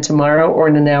best you can tomorrow or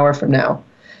in an hour from now.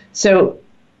 So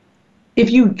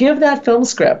if you give that film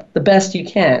script the best you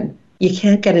can't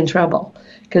get in trouble,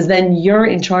 because then you're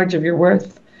in charge of your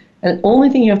worth. And the only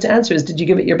thing you have to answer is, did you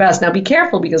give it your best? Now be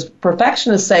careful, because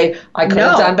perfectionists say, I could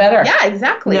have done better. Yeah,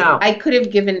 exactly. No. I could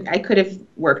have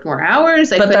worked more hours.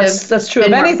 That's true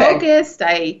of anything. More focused.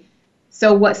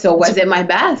 So was it my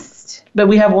best? But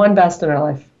we have one best in our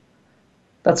life.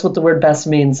 That's what the word best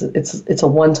means. It's a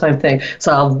one-time thing.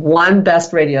 So I'll have one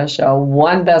best radio show,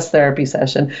 one best therapy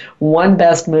session, one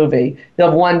best movie. You'll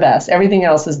have one best. Everything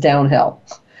else is downhill.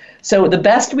 So the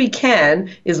best we can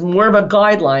is more of a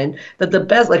guideline that the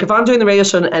best, like if I'm doing the radio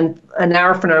show and an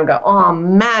hour from now I go, oh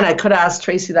man, I could have asked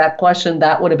Tracy that question,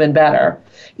 that would have been better.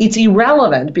 It's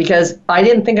irrelevant because I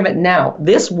didn't think of it now.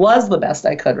 This was the best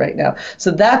I could right now. So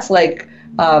that's like,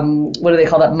 what do they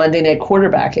call that? Monday night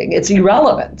quarterbacking. It's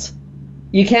irrelevant.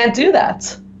 You can't do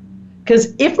that.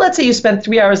 Because if, let's say, you spend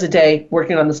 3 hours a day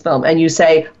working on this film and you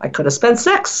say, I could have spent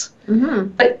 6. Mm-hmm.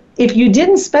 But if you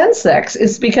didn't spend 6,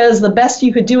 it's because the best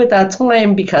you could do at that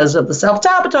time, because of the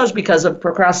self-sabotage, because of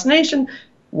procrastination,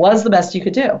 was the best you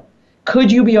could do.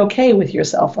 Could you be okay with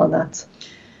yourself on that?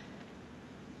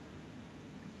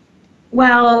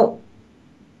 Well,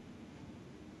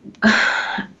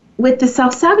 with the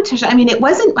self-sabotage, I mean, it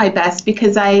wasn't my best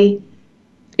because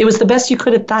it was the best you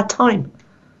could at that time.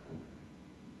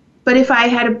 But if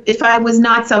I was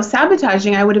not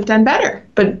self-sabotaging, I would have done better.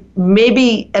 But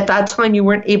maybe at that time you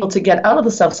weren't able to get out of the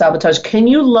self-sabotage. Can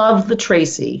you love the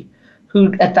Tracy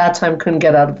who at that time couldn't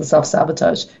get out of the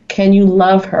self-sabotage? Can you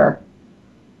love her?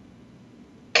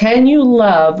 Can you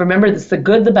love, remember it's the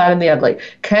good, the bad, and the ugly.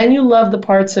 Can you love the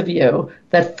parts of you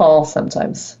that fall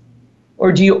sometimes?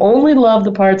 Or do you only love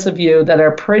the parts of you that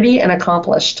are pretty and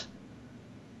accomplished?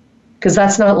 Because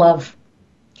that's not love.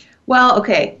 Well,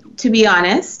 okay. To be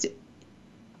honest,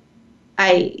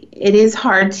 it is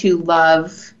hard to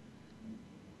love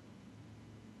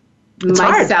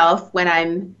myself when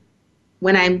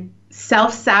I'm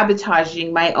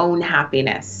self-sabotaging my own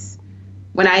happiness.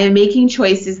 When I am making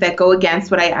choices that go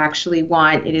against what I actually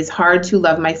want, it is hard to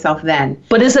love myself then.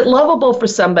 But is it lovable for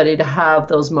somebody to have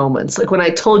those moments? Like when I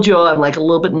told you I'm like a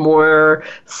little bit more,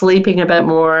 sleeping a bit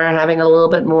more, having a little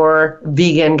bit more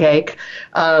vegan cake,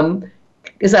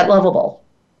 is that lovable?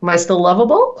 Am I still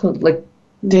lovable? Like,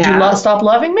 did you stop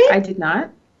loving me? I did not.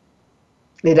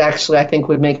 It actually, I think,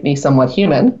 would make me somewhat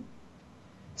human.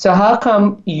 So how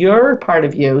come your part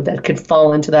of you that could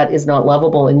fall into that is not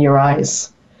lovable in your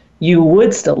eyes? You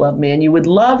would still love me, and you would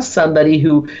love somebody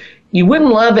who you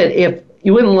wouldn't love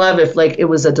if like it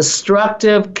was a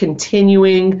destructive,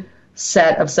 continuing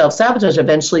set of self-sabotage.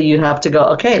 Eventually, you'd have to go,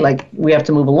 okay, like we have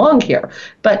to move along here.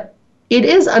 But it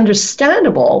is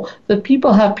understandable that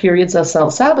people have periods of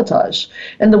self-sabotage.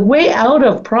 And the way out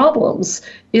of problems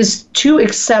is to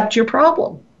accept your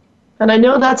problem. And I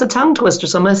know that's a tongue twister,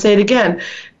 so I'm going to say it again.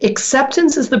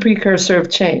 Acceptance is the precursor of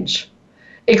change.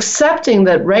 Accepting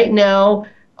that right now,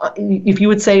 if you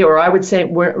would say, or I would say,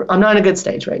 I'm not in a good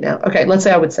stage right now. Okay, let's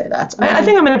say I would say that. I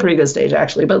think I'm in a pretty good stage,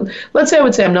 actually. But let's say I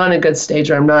would say I'm not in a good stage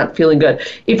or I'm not feeling good.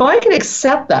 If I can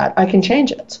accept that, I can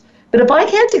change it. But if I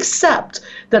can't accept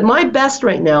that my best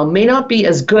right now may not be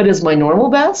as good as my normal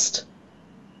best,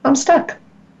 I'm stuck.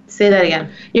 Say that again.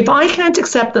 If I can't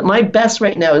accept that my best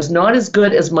right now is not as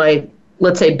good as my,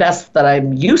 let's say, best that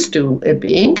I'm used to it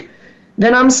being,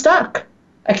 then I'm stuck.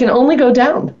 I can only go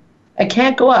down. I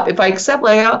can't go up. If I accept,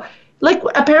 like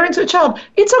a parent to a child,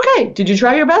 it's okay. Did you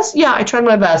try your best? Yeah, I tried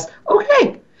my best.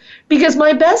 Okay. Because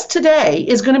my best today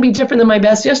is going to be different than my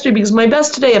best yesterday, because my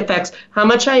best today affects how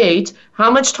much I ate, how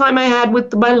much time I had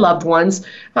with my loved ones,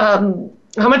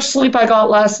 how much sleep I got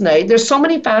last night. There's so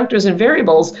many factors and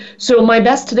variables. So my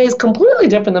best today is completely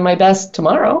different than my best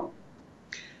tomorrow.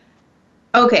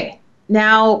 Okay.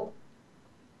 Now,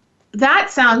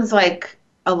 that sounds like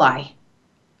a lie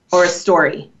or a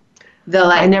story.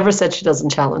 I never said she doesn't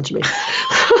challenge me.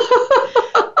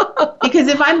 Because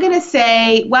if I'm going to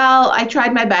say, well, I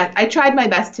tried my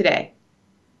best today,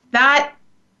 that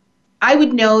I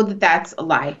would know that that's a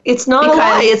lie. It's not a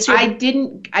lie. It's I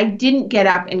didn't get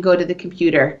up and go to the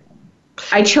computer.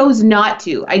 I chose not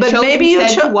to. I chose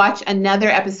instead to watch another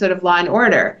episode of Law and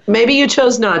Order. Maybe you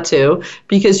chose not to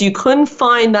because you couldn't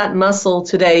find that muscle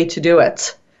today to do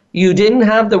it. You didn't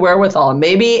have the wherewithal.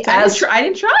 Maybe I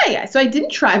didn't try. So I didn't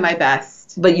try my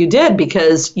best. But you did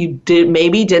because you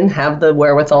didn't have the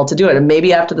wherewithal to do it. And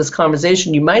maybe after this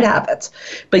conversation you might have it.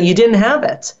 But you didn't have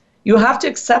it. You have to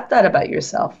accept that about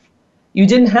yourself. You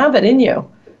didn't have it in you.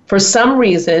 For some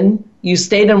reason, you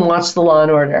stayed and watched the Law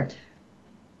and Order.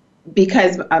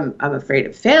 Because I'm afraid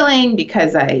of failing.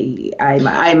 Because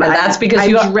that's because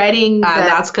I'm dreading.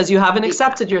 That's because you haven't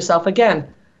accepted yourself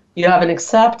again. You haven't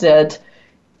accepted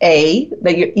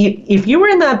that if you were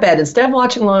in that bed instead of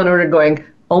watching Law and Order, going,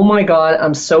 "Oh my God,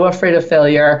 I'm so afraid of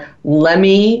failure. Let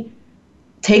me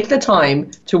take the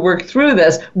time to work through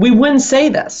this." We wouldn't say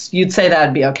this. You'd say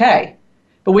that'd be okay.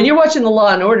 But when you're watching the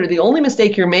Law and Order, the only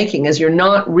mistake you're making is you're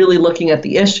not really looking at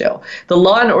the issue. The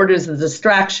Law and Order is a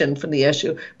distraction from the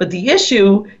issue. But the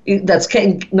issue that's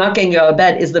not getting you out of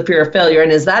bed is the fear of failure.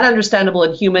 And is that understandable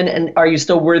and human? And are you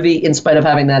still worthy in spite of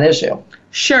having that issue?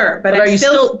 Sure, but I'm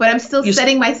still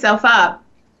setting myself up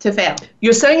to fail.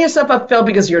 You're setting yourself up to fail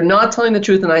because you're not telling the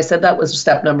truth, and I said that was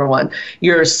step number one.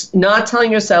 You're not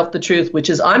telling yourself the truth,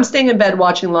 which is I'm staying in bed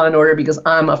watching Law and Order because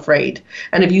I'm afraid.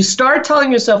 And if you start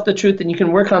telling yourself the truth, then you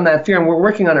can work on that fear, and we're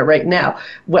working on it right now.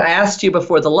 I asked you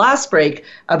before the last break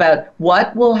about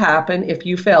what will happen if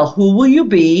you fail. Who will you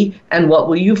be, and what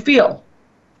will you feel?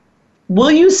 Will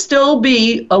you still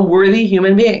be a worthy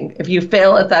human being if you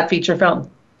fail at that feature film?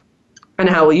 And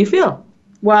how will you feel?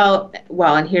 Well,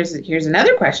 and here's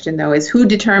another question though: is who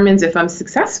determines if I'm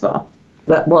successful?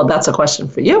 Well, that's a question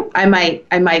for you. I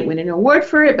might win an award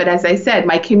for it, but as I said,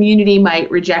 my community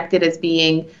might reject it as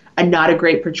being not a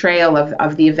great portrayal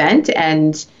of the event,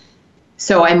 and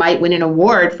so I might win an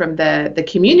award from the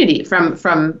community,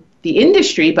 from the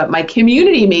industry, but my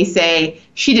community may say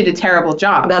she did a terrible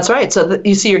job. That's right. So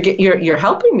you see, you're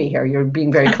helping me here. You're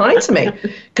being very kind to me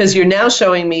because you're now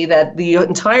showing me that the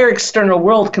entire external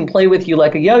world can play with you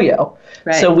like a yo-yo.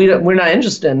 Right. So we're not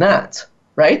interested in that,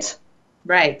 right?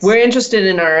 Right. We're interested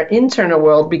in our internal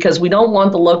world because we don't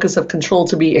want the locus of control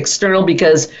to be external,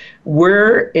 because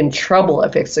we're in trouble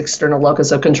if it's external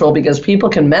locus of control, because people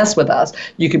can mess with us.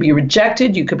 You could be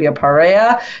rejected. You could be a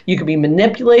pariah. You could be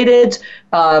manipulated.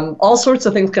 All sorts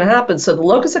of things can happen. So the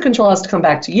locus of control has to come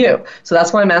back to you. So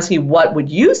that's why I'm asking you, what would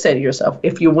you say to yourself?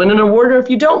 If you win an award or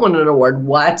if you don't win an award,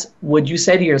 what would you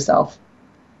say to yourself?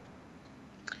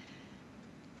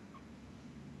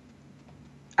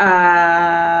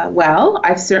 Well,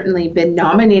 I've certainly been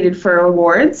nominated for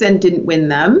awards and didn't win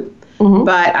them,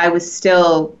 but I was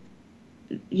still,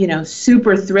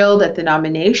 super thrilled at the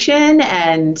nomination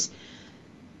and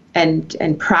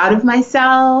proud of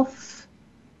myself.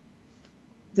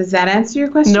 Does that answer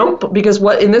your question? Nope, because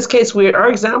in this case,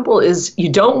 our example is you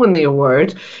don't win the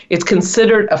award. It's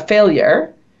considered a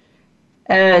failure.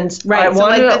 And right,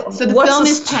 so the film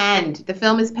is panned. The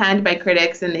film is panned by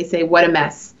critics, and they say, "What a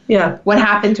mess." Yeah. What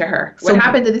happened to her? What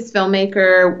happened to this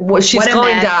filmmaker? She's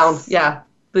going down. Yeah.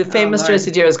 The famous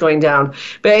Tracy Deer is going down.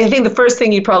 But I think the first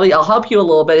thing I'll help you a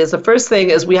little bit, is the first thing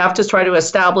is we have to try to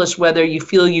establish whether you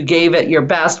feel you gave it your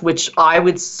best, which I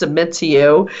would submit to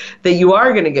you that you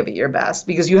are going to give it your best,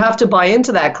 because you have to buy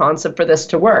into that concept for this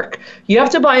to work. You have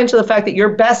to buy into the fact that your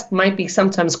best might be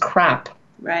sometimes crap.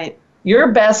 Right.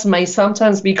 Your best may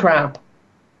sometimes be crap.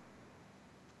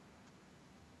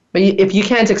 But if you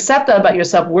can't accept that about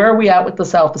yourself, where are we at with the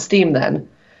self-esteem then?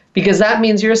 Because that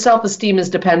means your self-esteem is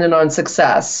dependent on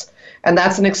success. And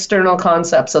that's an external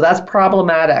concept, so that's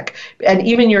problematic. And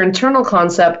even your internal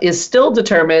concept is still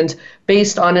determined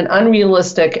based on an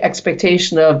unrealistic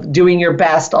expectation of doing your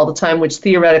best all the time, which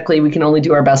theoretically we can only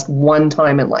do our best one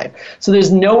time in life. So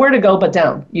there's nowhere to go but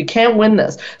down. You can't win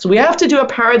this. So we have to do a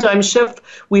paradigm shift.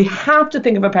 We have to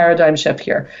think of a paradigm shift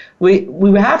here. We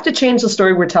have to change the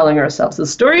story we're telling ourselves. The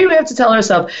story we have to tell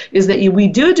ourselves is that we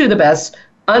do the best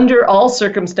under all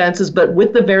circumstances, but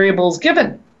with the variables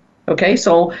given. Okay,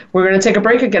 so we're going to take a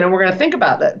break again and we're going to think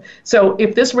about that. So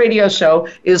if this radio show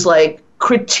is like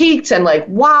critiqued and like,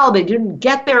 wow, they didn't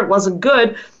get there, it wasn't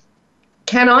good,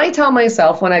 can I tell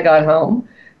myself when I got home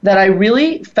that I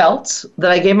really felt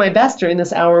that I gave my best during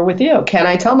this hour with you? Can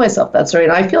I tell myself that story?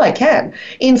 And I feel I can.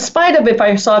 In spite of if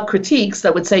I saw critiques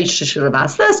that would say, she should have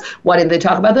asked this, why didn't they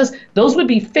talk about this? Those would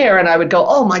be fair and I would go,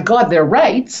 oh my God, they're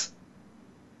right.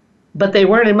 But they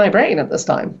weren't in my brain at this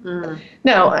time.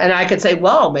 Now, and I could say,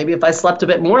 well, maybe if I slept a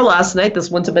bit more last night, this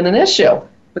wouldn't have been an issue.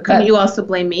 But couldn't you also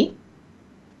blame me?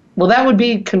 Well, that would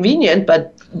be convenient,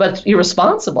 but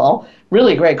irresponsible.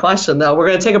 Really great question, though. We're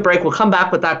going to take a break. We'll come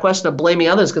back with that question of blaming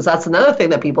others, because that's another thing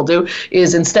that people do,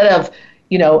 is instead of,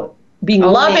 being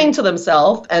loving to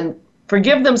themselves and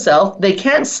forgive themselves, they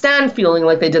can't stand feeling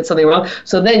like they did something wrong.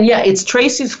 So then, it's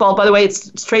Tracy's fault. By the way,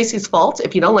 it's Tracy's fault.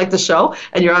 If you don't like the show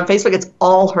and you're on Facebook, it's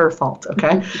all her fault,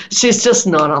 okay? She's just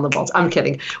not on the ball. I'm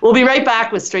kidding. We'll be right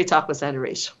back with Straight Talk with Sandra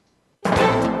Reish.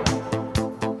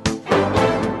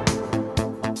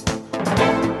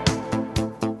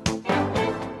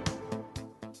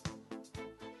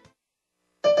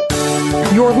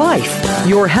 Your life,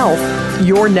 your health,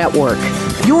 your network.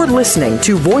 You're listening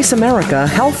to Voice America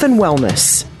Health and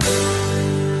Wellness.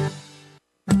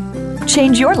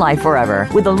 Change your life forever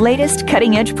with the latest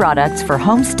cutting-edge products for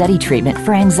home study treatment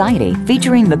for anxiety,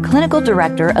 featuring the clinical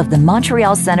director of the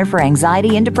Montreal Center for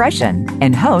Anxiety and Depression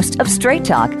and host of Straight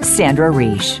Talk, Sandra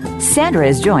Reish. Sandra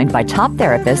is joined by top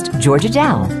therapist Georgia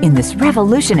Dow in this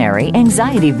revolutionary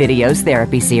anxiety videos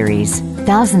therapy series.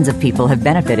 Thousands of people have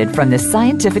benefited from this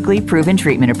scientifically proven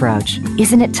treatment approach.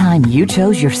 Isn't it time you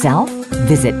chose yourself?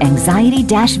 Visit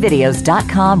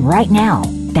anxiety-videos.com right now.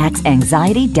 That's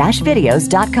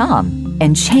anxiety-videos.com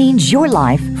and change your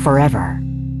life forever.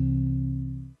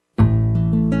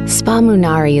 Spa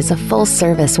Munari is a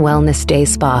full-service wellness day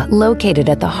spa located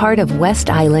at the heart of West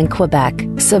Island, Quebec.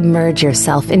 Submerge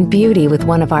yourself in beauty with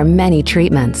one of our many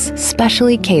treatments,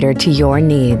 specially catered to your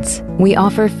needs. We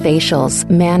offer facials,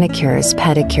 manicures,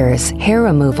 pedicures, hair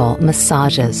removal,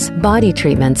 massages, body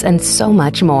treatments, and so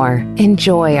much more.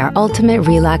 Enjoy our ultimate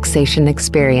relaxation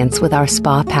experience with our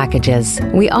spa packages.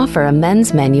 We offer a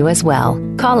men's menu as well.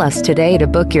 Call us today to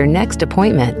book your next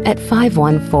appointment at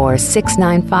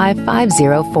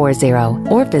 514-695-5040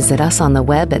 or visit us on the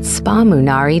web at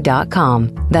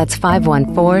spamunari.com. That's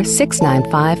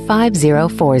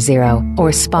 514-695-5040 or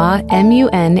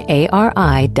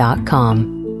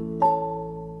spamunari.com.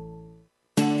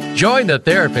 Join the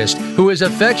therapist who is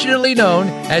affectionately known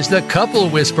as the Couple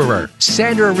Whisperer,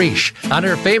 Sandra Reish, on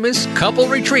her famous couple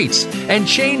retreats, and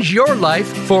change your life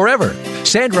forever.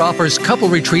 Sandra offers couple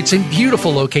retreats in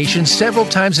beautiful locations several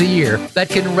times a year that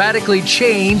can radically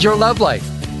change your love life.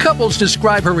 Couples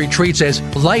describe her retreats as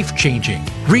life-changing.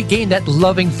 Regain that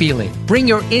loving feeling, bring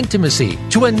your intimacy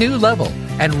to a new level,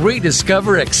 and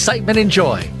rediscover excitement and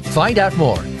joy. Find out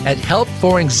more at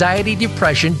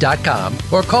helpforanxietydepression.com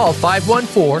or call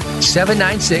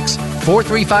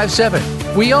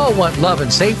 514-796-4357. We all want love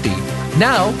and safety.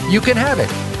 Now you can have it.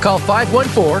 Call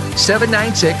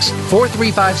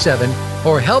 514-796-4357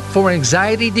 or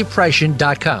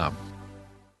helpforanxietydepression.com.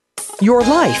 Your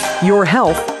life, your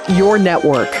health, your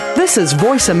network. This is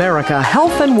Voice America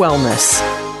Health and Wellness.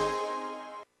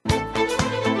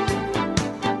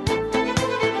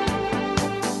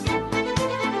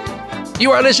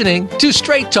 You are listening to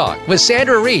Straight Talk with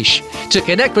Sandra Reish. To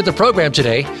connect with the program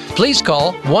today, please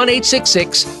call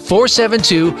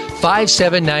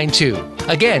 1-866-472-5792.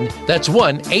 Again, that's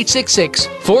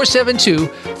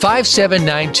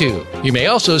 1-866-472-5792. You may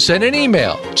also send an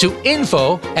email to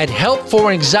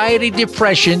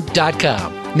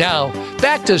info@helpforanxietydepression.com. Now,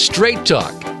 back to Straight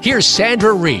Talk. Here's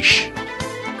Sandra Reish.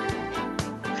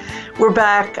 We're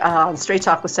back on Straight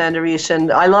Talk with Sandra Reish,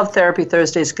 and I love Therapy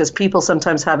Thursdays because people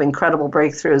sometimes have incredible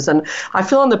breakthroughs. And I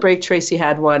feel on the break Tracy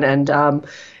had one, and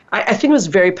I think it was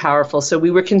very powerful. So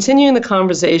we were continuing the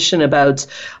conversation about,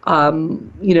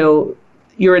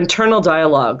 your internal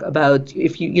dialogue about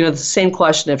if the same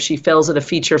question, if she fails at a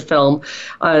feature film,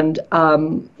 and,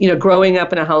 growing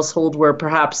up in a household where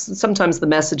perhaps sometimes the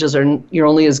messages are you're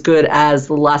only as good as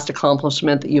the last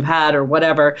accomplishment that you've had or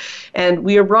whatever. And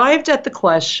we arrived at the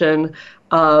question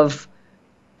of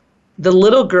the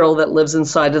little girl that lives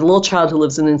inside, the little child who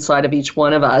lives inside of each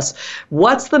one of us.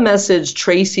 What's the message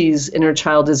Tracy's inner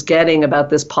child is getting about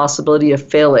this possibility of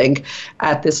failing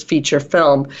at this feature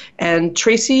film? And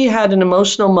Tracy had an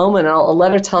emotional moment. I'll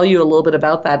let her tell you a little bit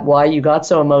about that, why you got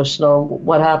so emotional.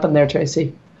 What happened there,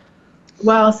 Tracy?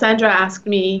 Well, Sandra asked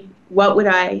me, what would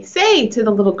I say to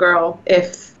the little girl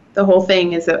if the whole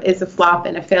thing is a flop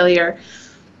and a failure?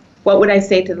 What would I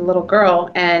say to the little girl?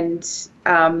 And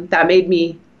that made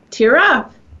me tear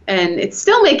up, and it's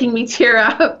still making me tear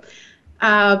up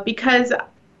because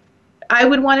I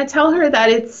would want to tell her that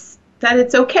it's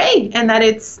okay, and that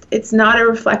it's not a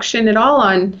reflection at all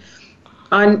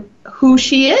on who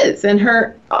she is and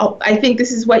her. I think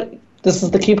this is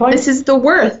the key point. This is the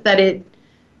worth that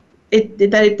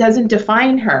it doesn't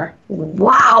define her.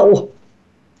 Wow.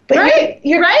 But right?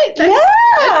 You're right. That's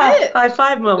it. High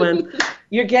five moment.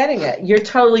 You're getting it. You're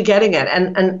totally getting it.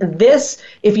 And this,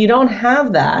 if you don't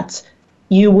have that,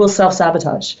 you will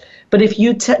self-sabotage. But if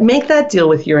you make that deal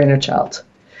with your inner child,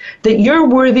 that you're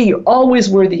worthy, you're always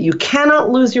worthy, you cannot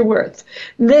lose your worth,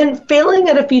 then failing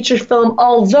at a feature film,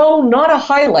 although not a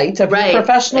highlight of your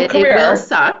professional career. It will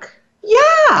suck.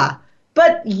 Yeah,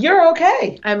 but you're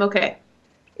okay. I'm okay.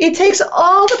 It takes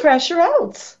all the pressure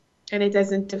out. And it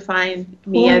doesn't define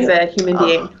me as a human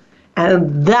being.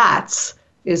 And that's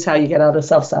is how you get out of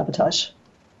self-sabotage.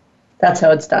 That's how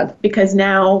it's done. Because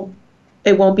now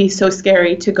it won't be so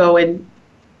scary to go and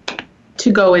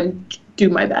do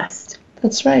my best.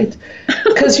 That's right.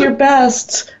 Because your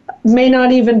best may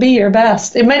not even be your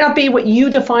best. It may not be what you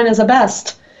define as a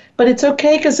best. But it's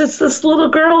okay because it's this little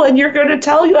girl, and you're going to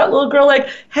tell that little girl, like,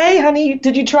 hey, honey,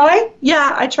 did you try?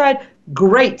 Yeah, I tried.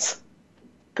 Great.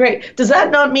 Does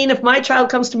that not mean if my child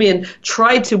comes to me and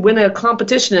tried to win a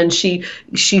competition and she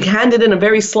handed in a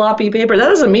very sloppy paper, that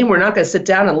doesn't mean we're not going to sit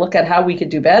down and look at how we could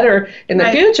do better in the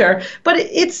future. But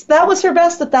that was her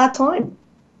best at that time.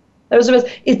 That was her best.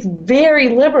 It's very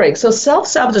liberating. So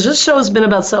self-sabotage, this show has been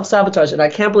about self-sabotage, and I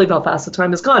can't believe how fast the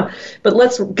time has gone. But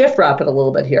let's gift wrap it a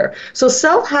little bit here. So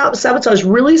self-sabotage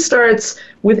really starts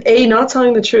with A, not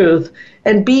telling the truth,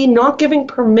 and B, not giving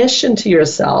permission to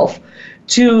yourself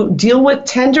to deal with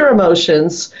tender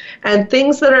emotions and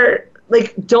things that are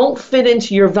don't fit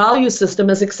into your value system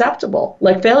as acceptable,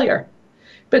 like failure.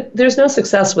 But there's no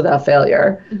success without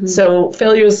failure. Mm-hmm. So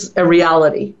failure is a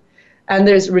reality. And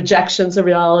there's rejections a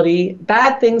reality.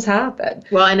 Bad things happen.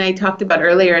 Well, and I talked about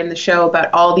earlier in the show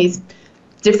about all these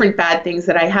different bad things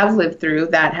that I have lived through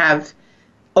that have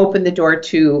opened the door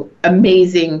to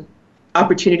amazing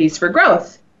opportunities for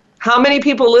growth. How many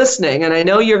people listening, and I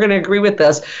know you're going to agree with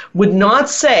this, would not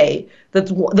say that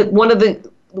one of the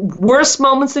worst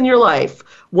moments in your life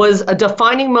was a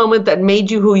defining moment that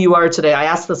made you who you are today? I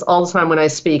ask this all the time when I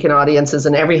speak in audiences,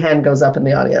 and every hand goes up in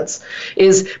the audience.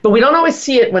 But we don't always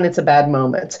see it when it's a bad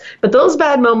moment. But those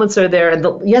bad moments are there,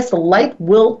 and yes, the light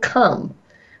will come,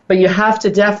 but you have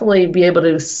to definitely be able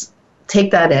to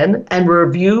take that in and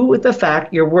review with the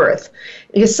fact your worth.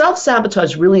 Because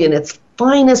self-sabotage really in its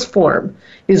finest form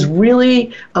is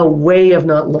really a way of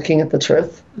not looking at the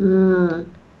truth.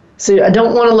 So I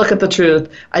don't want to look at the truth.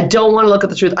 I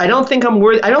don't think I'm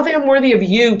worthy. I don't think I'm worthy of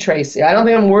you, Tracy. I don't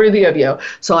think I'm worthy of you.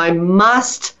 So I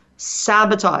must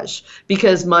sabotage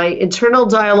because my internal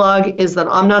dialogue is that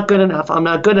I'm not good enough. I'm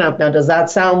not good enough. Now, does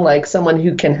that sound like someone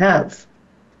who can have?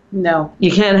 No.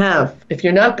 You can't have. If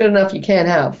you're not good enough, you can't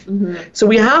have. Mm-hmm. So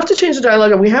we have to change the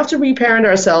dialogue, and we have to reparent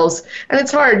ourselves. And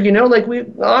it's hard,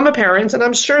 I'm a parent, and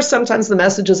I'm sure sometimes the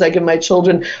messages I give my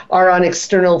children are on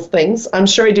external things. I'm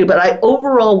sure I do. But I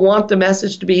overall want the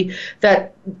message to be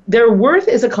that their worth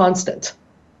is a constant.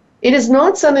 It is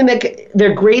not something that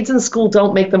their grades in school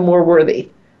don't make them more worthy.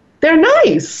 They're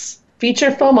nice.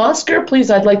 Feature film Oscar, please,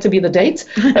 I'd like to be the date.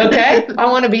 Okay, I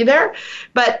want to be there.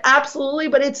 But absolutely,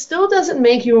 but it still doesn't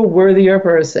make you a worthier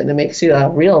person. It makes you a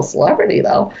real celebrity,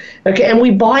 though. Okay, and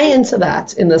we buy into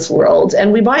that in this world,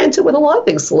 and we buy into it with a lot of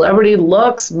things: celebrity,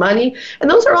 looks, money, and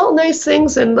those are all nice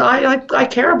things, and I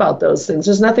care about those things.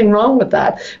 There's nothing wrong with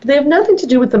that. But they have nothing to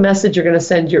do with the message you're going to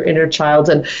send your inner child.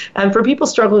 And for people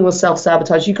struggling with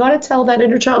self-sabotage, you got to tell that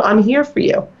inner child, I'm here for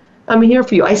you. I'm here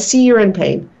for you. I see you're in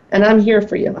pain. And I'm here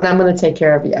for you, and I'm going to take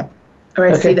care of you. Or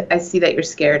I see that you're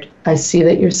scared. I see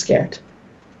that you're scared,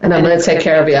 and I'm going to take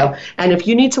care of you. And if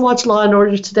you need to watch Law and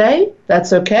Order today,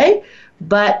 that's okay.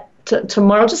 But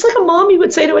tomorrow, just like a mom, you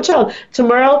would say to a child,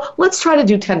 tomorrow, let's try to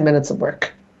do 10 minutes of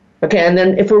work. Okay, and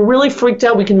then if we're really freaked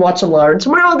out, we can watch a Law & Order.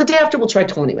 Tomorrow, the day after, we'll try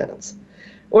 20 minutes.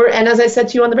 And as I said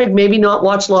to you on the break, maybe not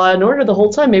watch Law & Order the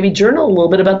whole time. Maybe journal a little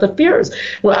bit about the fears.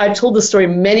 Well, I've told this story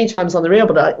many times on the radio,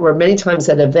 or many times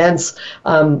at events.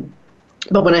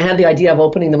 But when I had the idea of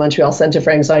opening the Montreal Centre for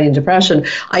Anxiety and Depression,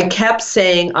 I kept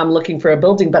saying I'm looking for a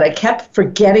building, but I kept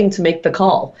forgetting to make the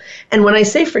call. And when I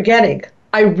say forgetting,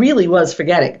 I really was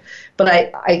forgetting. But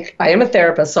I am a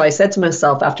therapist, so I said to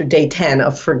myself after day 10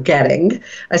 of forgetting,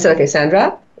 I said, okay,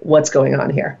 Sandra, what's going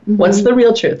on here? Mm-hmm. What's the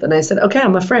real truth? And I said, okay,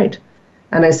 I'm afraid.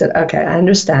 And I said, okay, I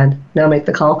understand. Now make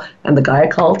the call. And the guy I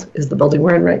called is the building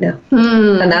we're in right now.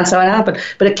 And that's how it happened.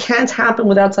 But it can't happen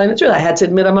without telling the truth. I had to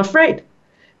admit I'm afraid.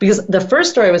 Because the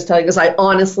first story I was telling is I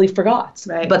honestly forgot.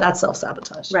 Right. But that's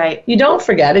self-sabotage. Right. You don't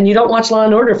forget, and you don't watch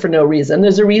Law & Order for no reason.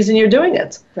 There's a reason you're doing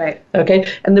it. Right. Okay?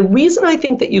 And the reason I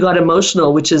think that you got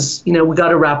emotional, which is, we got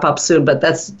to wrap up soon, but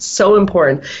that's so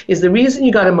important, is the reason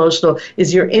you got emotional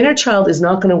is your inner child is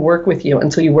not going to work with you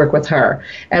until you work with her.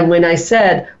 And when I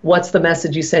said, what's the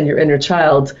message you send your inner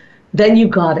child, then you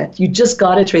got it. You just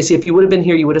got it, Tracy. If you would have been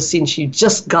here, you would have seen she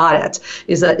just got it,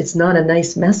 is that it's not a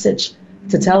nice message.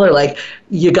 To tell her, like,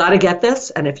 you got to get this,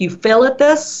 and if you fail at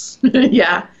this,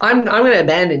 yeah, I'm going to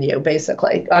abandon you,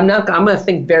 basically. I'm going to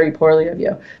think very poorly of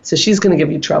you. So she's going to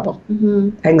give you trouble. Mm-hmm.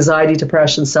 Anxiety,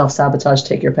 depression, self-sabotage,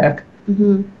 take your pick.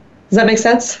 Mm-hmm. Does that make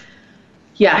sense?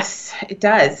 Yes, it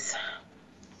does.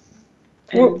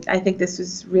 And I think this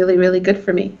was really, really good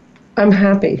for me. I'm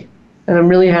happy. And I'm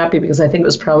really happy because I think it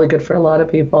was probably good for a lot of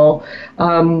people.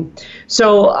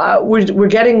 So we're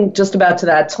getting just about to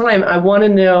that time. I want to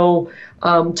know,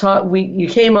 you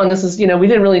came on, this is, we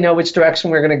didn't really know which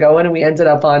direction we were going to go in, and we ended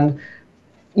up on,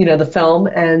 the film.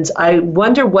 And I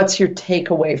wonder what's your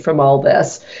takeaway from all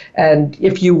this? And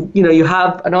if you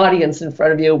have an audience in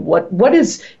front of you, what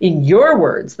is, in your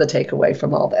words, the takeaway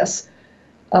from all this?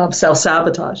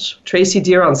 Self-sabotage. Tracy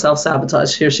Deer on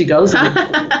self-sabotage. Here she goes.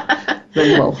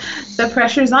 The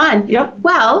pressure's on. Yep.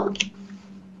 Well,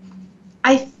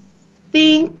 I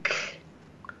think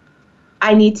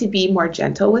I need to be more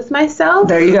gentle with myself.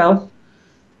 There you go.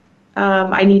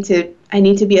 I need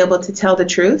to be able to tell the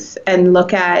truth and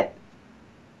look at,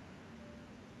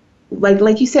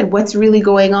 like you said, what's really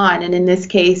going on. And in this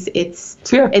case, it's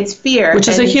fear. It's fear, which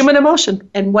is a human emotion.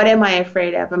 And what am I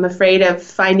afraid of? I'm afraid of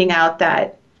finding out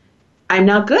that I'm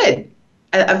not good,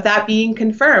 of that being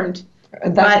confirmed.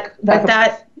 And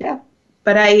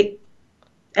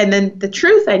then the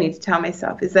truth I need to tell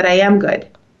myself is that I am good.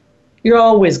 You're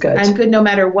always good. I'm good no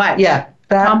matter what. Yeah.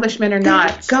 Accomplishment or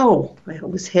not. Go. I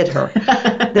always hit her.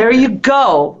 There you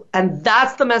go. And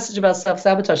that's the message about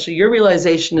self-sabotage. So your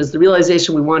realization is the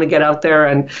realization we want to get out there.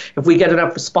 And if we get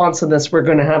enough response on this, we're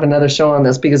going to have another show on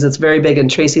this because it's very big. And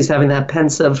Tracy's having that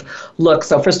pensive look.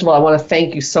 So first of all, I want to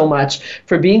thank you so much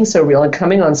for being so real and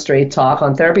coming on Straight Talk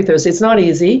on Therapy Thursday. It's not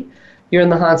easy. You're in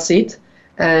the hot seat.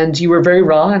 And you were very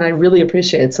raw. And I really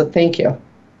appreciate it. So thank you.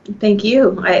 Thank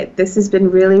you. This has been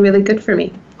really, really good for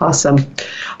me. Awesome.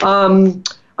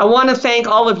 I want to thank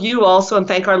all of you also and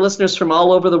thank our listeners from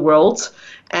all over the world.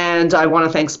 And I want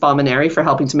to thank Spa Maneri for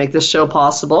helping to make this show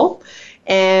possible.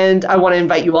 And I want to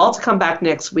invite you all to come back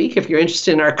next week. If you're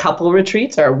interested in our couple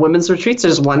retreats, our women's retreats,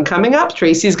 there's one coming up.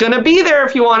 Tracy's going to be there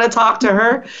if you want to talk to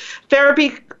her.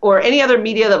 Therapy or any other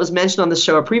media that was mentioned on the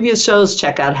show or previous shows,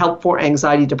 check out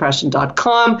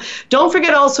helpforanxietydepression.com. Don't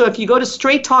forget also, if you go to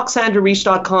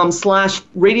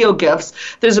straighttalksandrareich.com/radio gifts,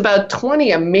 there's about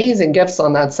 20 amazing gifts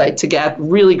on that site to get.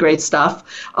 Really great stuff.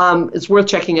 It's worth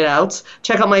checking it out.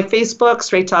 Check out my Facebook,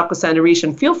 Straight Talk with Sandra Reich,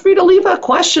 and feel free to leave a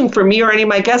question for me or any of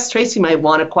my guests. Tracy might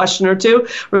want a question or two.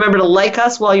 Remember to like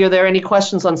us while you're there. Any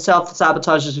questions on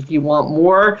self-sabotages, if you want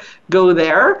more, go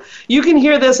there. You can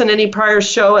hear this and any prior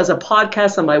show as a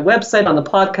podcast on my website, on the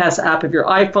podcast app of your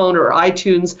iPhone or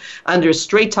iTunes under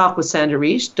Straight Talk with Sandra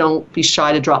Reich. Don't be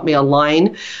shy to drop me a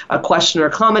line, a question or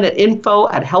a comment at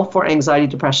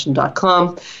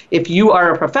info@helpforanxietydepression.com. If you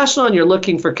are a professional and you're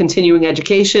looking for continuing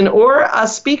education or a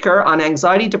speaker on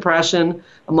anxiety, depression,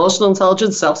 emotional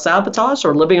intelligence, self-sabotage,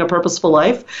 or living a purposeful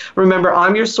life, remember,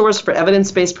 I'm your source for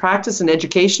evidence-based practice and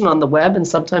education on the web and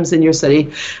sometimes in your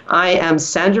city. I am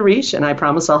Sandra Reich, and I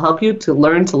promise I'll help you to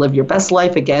learn to live your best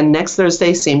life again next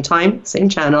Thursday, same time, same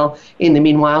channel. In the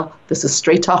meanwhile, this is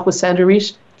Straight Talk with Sandra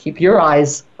Reich. Keep your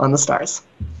eyes on the stars.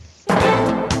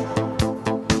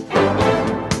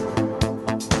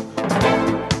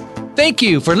 Thank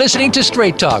you for listening to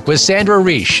Straight Talk with Sandra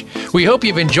Reich. We hope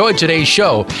you've enjoyed today's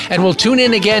show, and we'll tune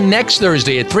in again next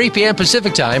Thursday at 3 p.m.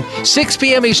 Pacific Time, 6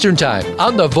 p.m. Eastern Time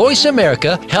on the Voice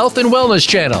America Health and Wellness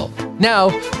Channel.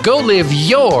 Now, go live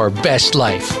your best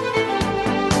life.